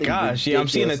 Oh my gosh! Yeah, I'm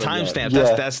seeing the timestamp.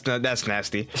 That's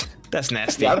nasty. That's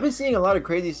nasty. Yeah, I've been seeing a lot of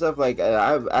crazy stuff. Like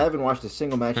I haven't watched a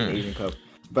single match in the Asian Cup,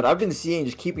 but I've been seeing,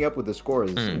 just keeping up with the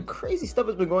scores. Some crazy stuff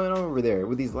has been going on over there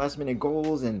with these last minute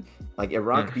goals, and like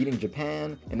Iraq beating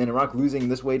Japan, and then Iraq losing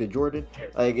this way to Jordan.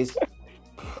 Like it's.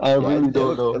 I really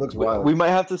don't know. It looks wild. We might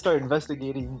have to start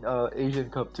investigating Asian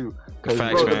Cup too.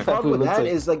 Facts, the problem with that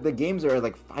is like the games are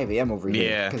like 5 a.m. over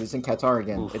here because it's in Qatar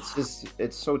again. Oof.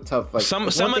 It's so tough. Like some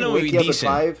of them would be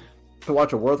decent. 5 to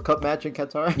watch a World Cup match in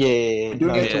Qatar. Yeah.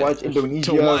 Doing it to watch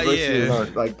Indonesia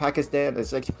versus like Pakistan.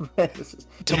 It's like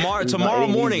tomorrow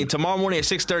morning at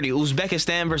 6:30,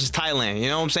 Uzbekistan versus Thailand. You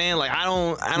know what I'm saying? Like I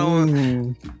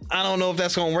don't know if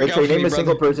that's gonna work out for me, name a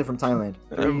single person from Thailand,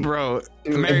 bro.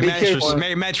 Mary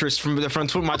Mattress from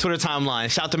my Twitter timeline.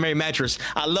 Shout out to Mary Mattress.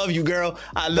 I love you, girl.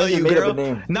 I love you, girl.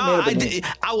 No, I did.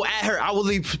 I will add her. I will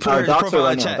put her profile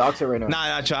in the chat. Dox her right now.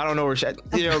 Nah, I don't know where she.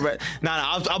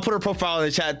 I'll put her profile in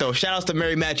the chat though. Shout outs to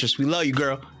Mary Mattress. We love you,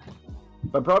 girl.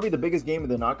 But probably the biggest game of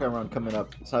the knockout round coming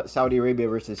up: Saudi Arabia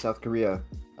versus South Korea.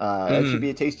 That should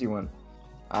be a tasty one.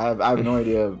 I have no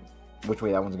idea which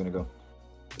way that one's gonna go.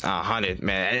 100,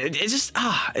 man. It's just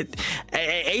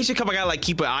Asia Cup. I gotta like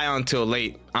keep an eye on till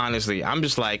late. Honestly, I'm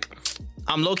just like,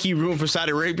 I'm low key rooting for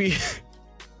Saudi Arabia.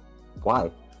 Why?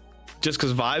 Just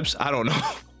cause vibes. I don't know.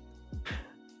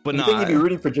 But I think you'd be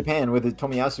rooting for Japan with the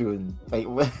Tomiyasu and like,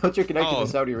 what's your connection to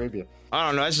Saudi Arabia? I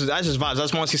don't know. That's just vibes. I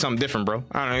just want to see something different, bro.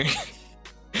 I don't know.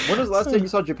 When was the last time you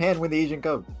saw Japan win the Asian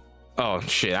Cup? Oh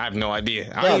shit, I have no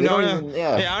idea. I don't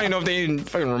even know if they even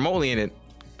fucking remotely in it.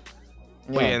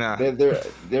 Yeah,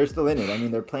 they're still in it. I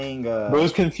mean, they're playing.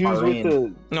 Bro's confused Bahrain. with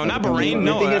the. No, not Bahrain.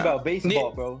 No, thinking about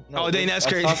baseball, bro. No, that's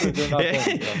crazy.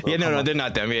 They're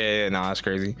not them. Yeah, no, that's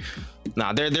crazy.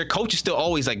 Nah, their coach is still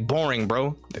always like boring,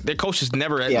 bro. Their coach is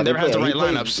never has the right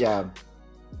lineups.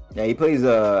 Yeah, he plays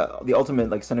the ultimate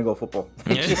like Senegal football.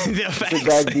 Big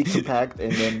guys, be compact,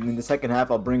 and then in the second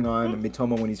half, I'll bring on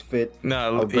Mitoma when he's fit.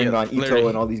 I'll bring on Ito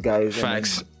and all these guys.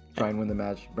 Facts. And try and win the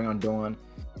match. Bring on Doan.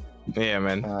 Yeah,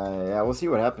 man. We'll see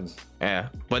what happens. Yeah,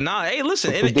 but hey,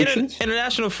 listen,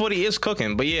 international footy is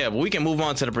cooking. But we can move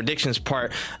on to the predictions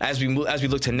part as we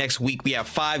look to next week. We have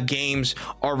 5 games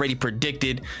already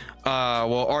predicted.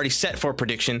 Already set for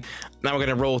prediction. Now we're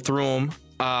gonna roll through them.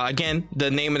 again, the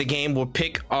name of the game, we'll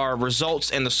pick our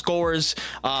results and the scores.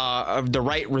 Of the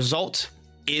right result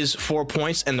is 4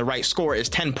 points and the right score is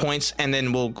 10 points, and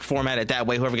then we'll format it that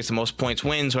way. Whoever gets the most points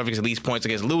wins, whoever gets the least points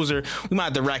gets loser. We might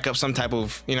have to rack up some type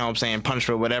of, punishment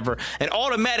or whatever. An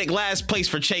automatic last place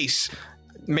for Chase.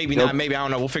 Maybe not, maybe, I don't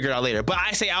know, we'll figure it out later, but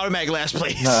I say automatic last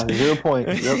place. Nah, 0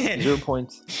 points. Yep, 0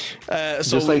 points.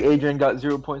 Just like Adrian got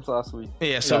 0 points last week.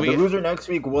 Yeah, so the loser next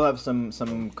week will have some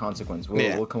consequence.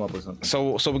 We'll come up with something.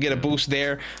 So we'll get a boost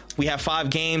there. We have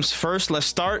 5 games. First, let's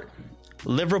start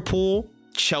Liverpool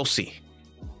Chelsea.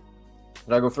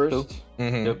 Did I go first?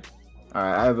 Mm-hmm. Yep. All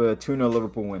right, I have a 2-0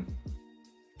 Liverpool win.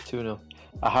 2-0.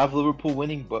 I have Liverpool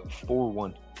winning, but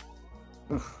 4-1.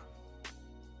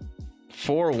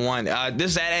 4-1.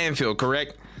 This is at Anfield,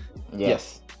 correct?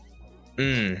 Yes.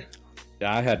 Yeah,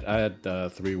 I had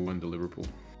 3-1 to Liverpool.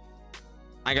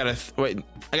 I got a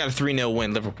 3-0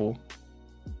 win Liverpool.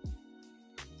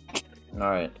 All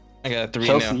right. I got a 3-0.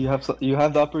 Chelsea, you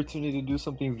have the opportunity to do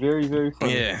something very, very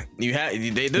funny. Yeah,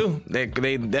 they do. They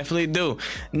definitely do.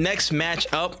 Next match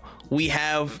up, we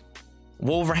have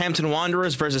Wolverhampton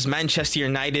Wanderers versus Manchester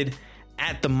United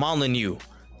at the Molineux.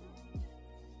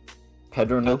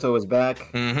 Pedro Neto is back.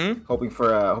 Mm-hmm. Hoping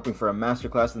for a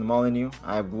masterclass in the Molineux.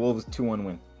 I have Wolves 2-1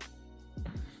 win.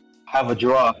 Have a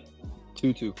draw.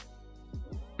 2-2.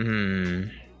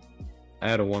 I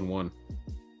had a 1-1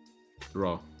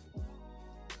 draw.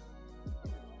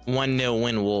 1-0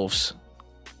 win Wolves.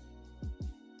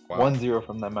 Wow. 1-0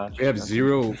 from that match. We have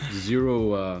zero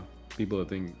people that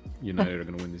think United are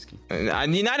going to win this game.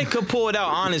 United could pull it out,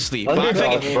 honestly, but I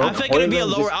think it'll be a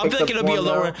lower. I think it'll be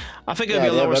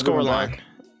a lower score line.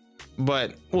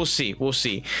 But we'll see.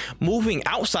 Moving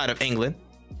outside of England,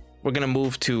 we're gonna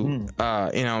move to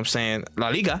La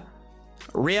Liga.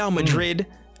 Real Madrid,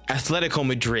 Atletico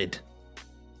Madrid.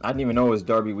 I didn't even know it was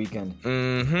Derby weekend.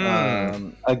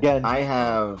 Again, I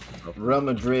have Real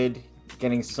Madrid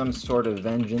getting some sort of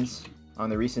vengeance on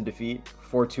the recent defeat.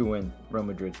 4-2 win, Real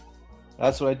Madrid.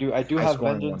 That's what I do. I do have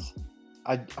vengeance.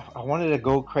 I wanted to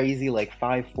go crazy like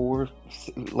 5-4,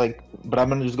 but I'm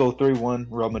gonna just go 3-1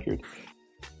 Real Madrid.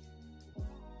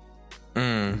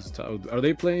 Are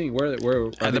they playing? Where at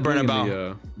the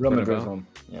Bernabeu? Real Madrid's home.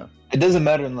 Yeah. It doesn't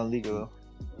matter in La Liga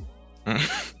though.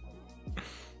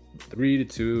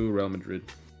 3-2 Real Madrid.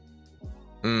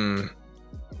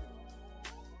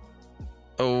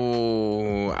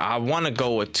 Oh, I want to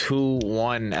go with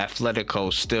 2-1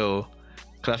 Atletico still,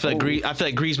 because I feel like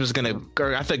Griezmann's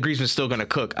still gonna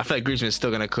cook.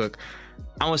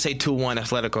 I want to say 2-1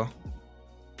 Atletico.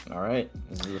 All right,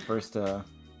 this is the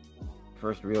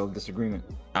first real disagreement.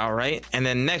 All right, and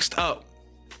then next up,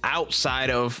 outside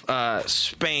of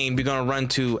Spain, we're gonna run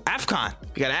to AFCON.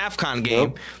 We got an AFCON game.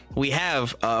 Yep. We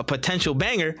have a potential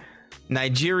banger: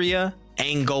 Nigeria,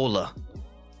 Angola.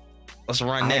 Let's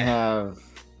run that.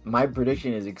 My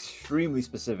prediction is extremely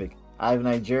specific. I have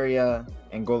Nigeria,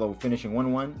 Angola finishing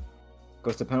 1-1,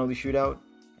 goes to penalty shootout,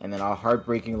 and then a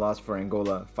heartbreaking loss for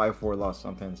Angola, 5-4 loss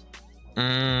on pens.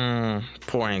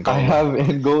 Poor Angola. I have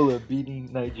Angola beating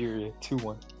Nigeria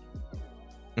 2-1.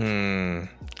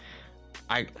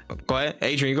 Go ahead,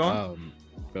 Adrian. You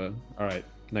going? All right,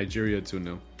 Nigeria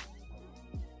 2-0.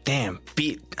 Damn,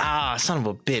 son of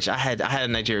a bitch. I had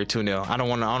Nigeria 2-0. I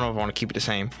don't know if I want to keep it the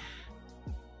same.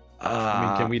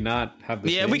 Can we not have the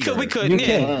same? We could.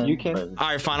 You can. All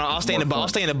right, fine. I'll stay in the boat. I'll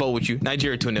stay in the boat with you.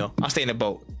 Nigeria 2-0. I'll stay in the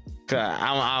boat.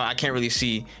 I can't really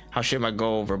see how shit might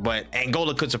go over, but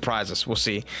Angola could surprise us. We'll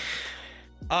see.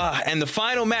 And the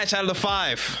final match out of the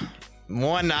 5.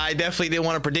 One I definitely didn't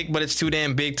want to predict, but it's too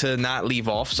damn big to not leave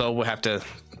off, so we'll have to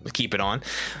keep it on.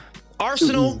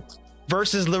 Arsenal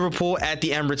versus Liverpool at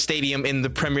the Emirates Stadium in the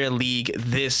Premier League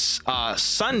this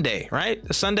Sunday, right?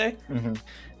 The Sunday? Mm-hmm.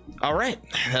 All right,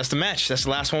 that's the match. That's the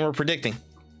last one we're predicting.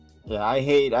 Yeah, I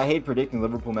hate predicting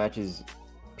Liverpool matches,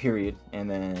 period. And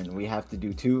then we have to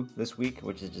do 2 this week,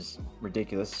 which is just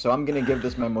ridiculous. So I'm gonna give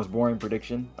this my most boring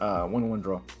prediction: 1-1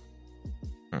 draw.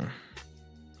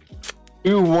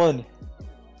 2-1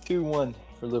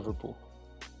 for Liverpool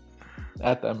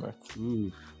at the Emirates.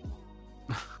 Ooh.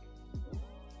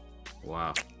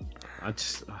 Wow. I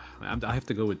have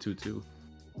to go with 2-2. Of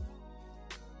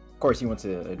course, he wants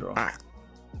a draw.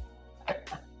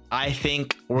 I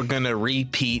think we're gonna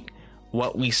repeat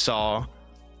what we saw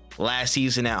last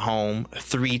season at home,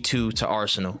 3-2 to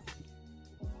Arsenal.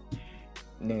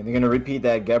 They're gonna repeat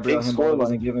that Gabriel Himbo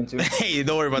wasn't given to. Hey,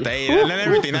 don't worry about that. Hey, not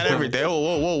everything.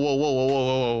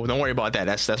 Whoa. Don't worry about that.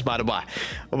 That's by the by.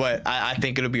 But I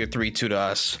think it'll be a 3-2 to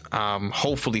us.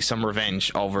 Hopefully some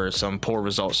revenge over some poor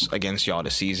results against y'all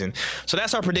this season. So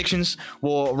that's our predictions.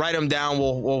 We'll write them down.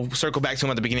 We'll circle back to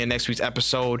them at the beginning of next week's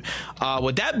episode.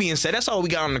 With that being said, that's all we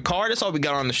got on the card. That's all we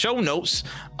got on the show notes.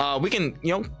 We can,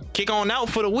 kick on out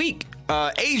for the week.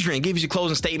 Adrian, give us your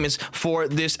closing statements for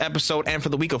this episode and for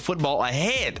the week of football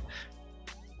ahead.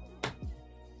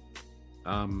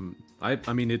 I mean,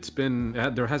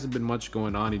 there hasn't been much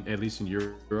going on, at least in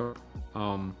Europe.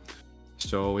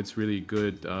 So it's really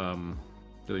good to,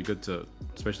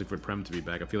 especially for Prem to be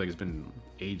back. I feel like it's been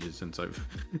ages since I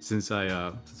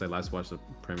last watched a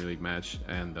Premier League match,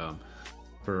 and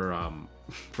for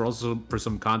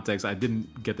some context, I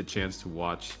didn't get the chance to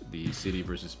watch the City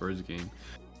versus Spurs game.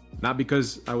 Not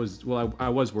because I was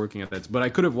working at that, but I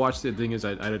could have watched it. The thing is,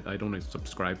 I don't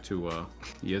subscribe to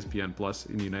ESPN Plus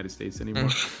in the United States anymore.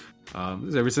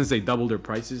 Ever since they doubled their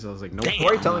prices, I was like, no. Why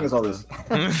are you telling us all this?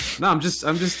 No, I'm just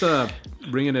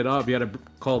bringing it up. You had to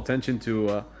call attention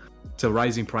to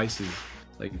rising prices.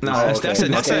 Like, no, that's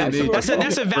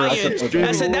a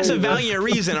valiant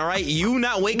reason. All right, you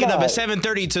not waking up at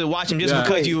 7:30 to watch him just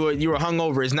because you were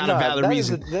hungover is not a valid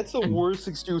reason. That's the worst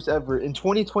excuse ever. In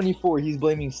 2024, he's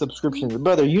blaming subscriptions,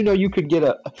 brother. You could get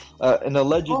an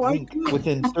alleged link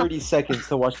within 30 seconds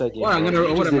to watch that game. Well, I'm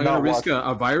gonna risk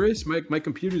a virus. My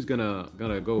computer's gonna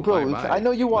go. Bro, I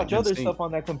know you watch other stuff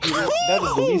on that computer. That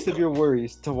is the least of your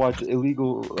worries to watch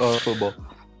illegal football.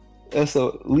 That's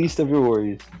the least of your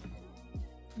worries.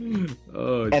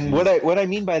 Oh, and what I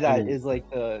mean by that is his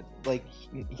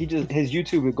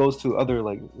YouTube, it goes to other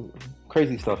like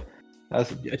crazy stuff.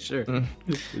 Sure. Sure.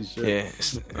 Yeah.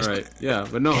 All right. Yeah,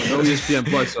 but no ESPN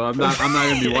Plus. So I'm not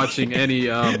gonna be watching any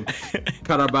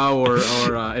Carabao or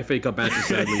FA Cup matches.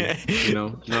 Sadly,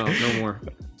 no more.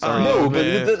 Sorry. No,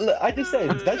 but I just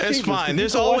said that's it's fine.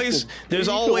 There's always a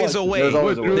way.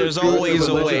 There's always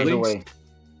a way.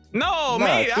 No,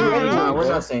 maybe I don't know. We're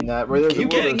not saying that. You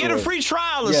get a free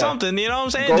trial or something. You know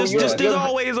what I'm saying? Just there's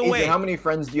always a way. How many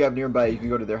friends do you have nearby you can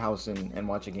go to their house and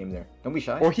watch a game there? Don't be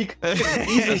shy. Or he could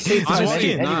easily say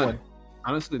to anyone.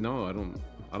 Honestly, no, I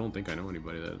don't think I know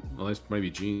anybody that, unless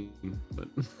maybe Gene. But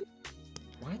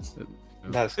what?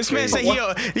 This man said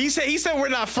he said we're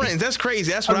not friends. That's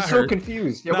crazy. That's what I heard. I'm so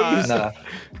confused. Yeah,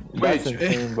 Wait,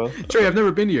 insane, bro. Trey, I've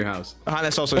never been to your house.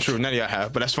 That's also true. None of y'all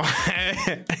have, but that's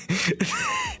fine.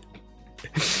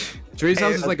 Trey's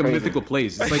house is like a mythical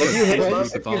place. It's like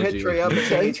if you hit Trey up and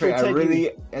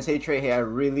say, Trey, I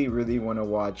really want to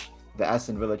watch the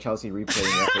Aston Villa Chelsea replay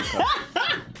in the FA Cup.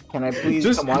 Can I please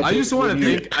come watch it? I just want to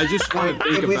think about.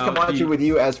 Please come watch it with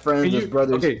you as friends, as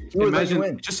brothers. Okay,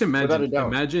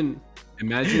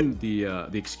 imagine the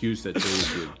excuse that Trey would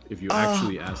give if you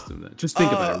actually asked him that. Just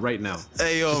think about it right now.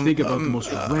 Just think about the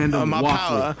most random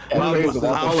waffle.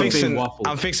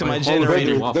 I'm fixing my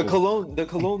generator. The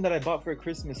cologne that I bought for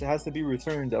Christmas, it has to be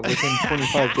returned within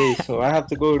 25 days. So I have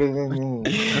to go to then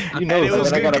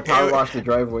I gotta power wash the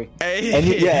driveway.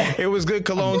 It was good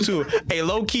cologne too. Hey,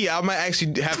 low key, I might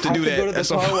actually have to do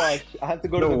that. I have to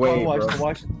go to the car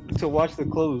wash to wash the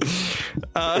clothes.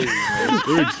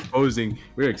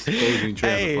 We're exposing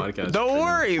Trey on the podcast. Don't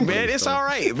worry, man. It's all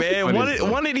right, man.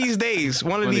 One of these days,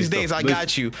 I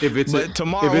got you. But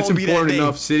tomorrow if it's won't be that important day.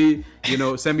 enough, City,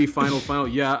 semi-final, final.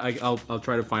 Yeah, I'll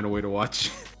try to find a way to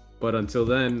watch. But until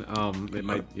then, it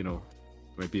might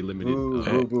be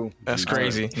limited. That's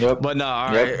crazy. Yep. But no,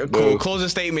 all right. Cool. Closing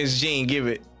statements, Gene. Give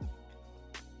it.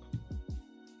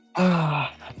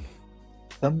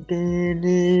 Something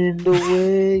in the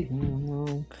way.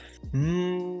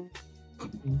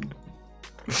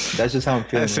 That's just how I'm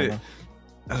feeling.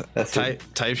 That's it.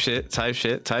 Type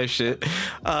shit.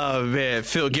 Man,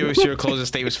 Phil, give us your closing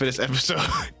statements for this episode.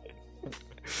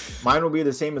 Mine will be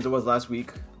the same as it was last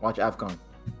week. Watch AFCON.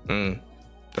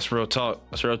 That's real talk.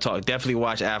 Definitely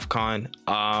watch AFCON.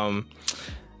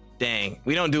 Dang,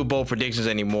 we don't do bold predictions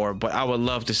anymore, but I would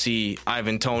love to see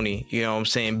Ivan Toney,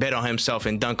 bet on himself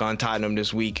and dunk on Tottenham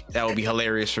this week. That would be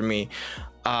hilarious for me.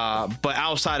 But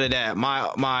outside of that,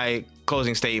 my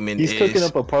closing statement is... He's cooking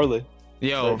up a parlay.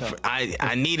 Yo,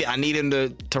 I need him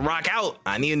to rock out.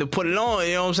 I need him to put it on,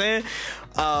 you know what I'm saying?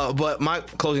 But my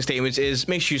closing statements is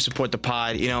make sure you support the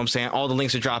pod, you know what I'm saying? All the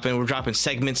links are dropping. We're dropping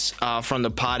segments from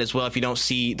the pod as well if you don't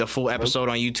see the full episode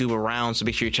on YouTube around, so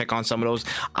make sure you check on some of those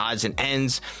odds and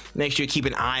ends. Make sure you keep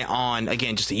an eye on,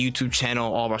 again, just the YouTube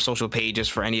channel, all of our social pages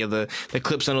for any of the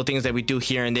clips and the things that we do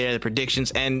here and there, the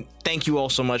predictions. And thank you all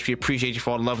so much. We appreciate you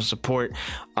for all the love and support.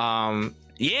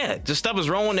 yeah, the stuff is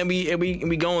rolling, and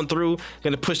we going through,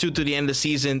 gonna push through to the end of the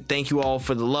season. Thank you all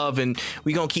for the love, and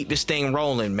we gonna keep this thing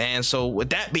rolling, man. So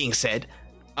with that being said,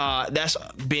 that's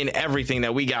been everything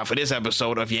that we got for this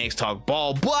episode of Yanks Talk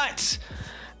Ball. But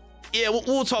yeah,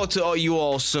 we'll talk to you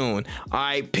all soon. All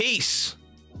right, peace.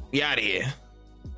 We out of here.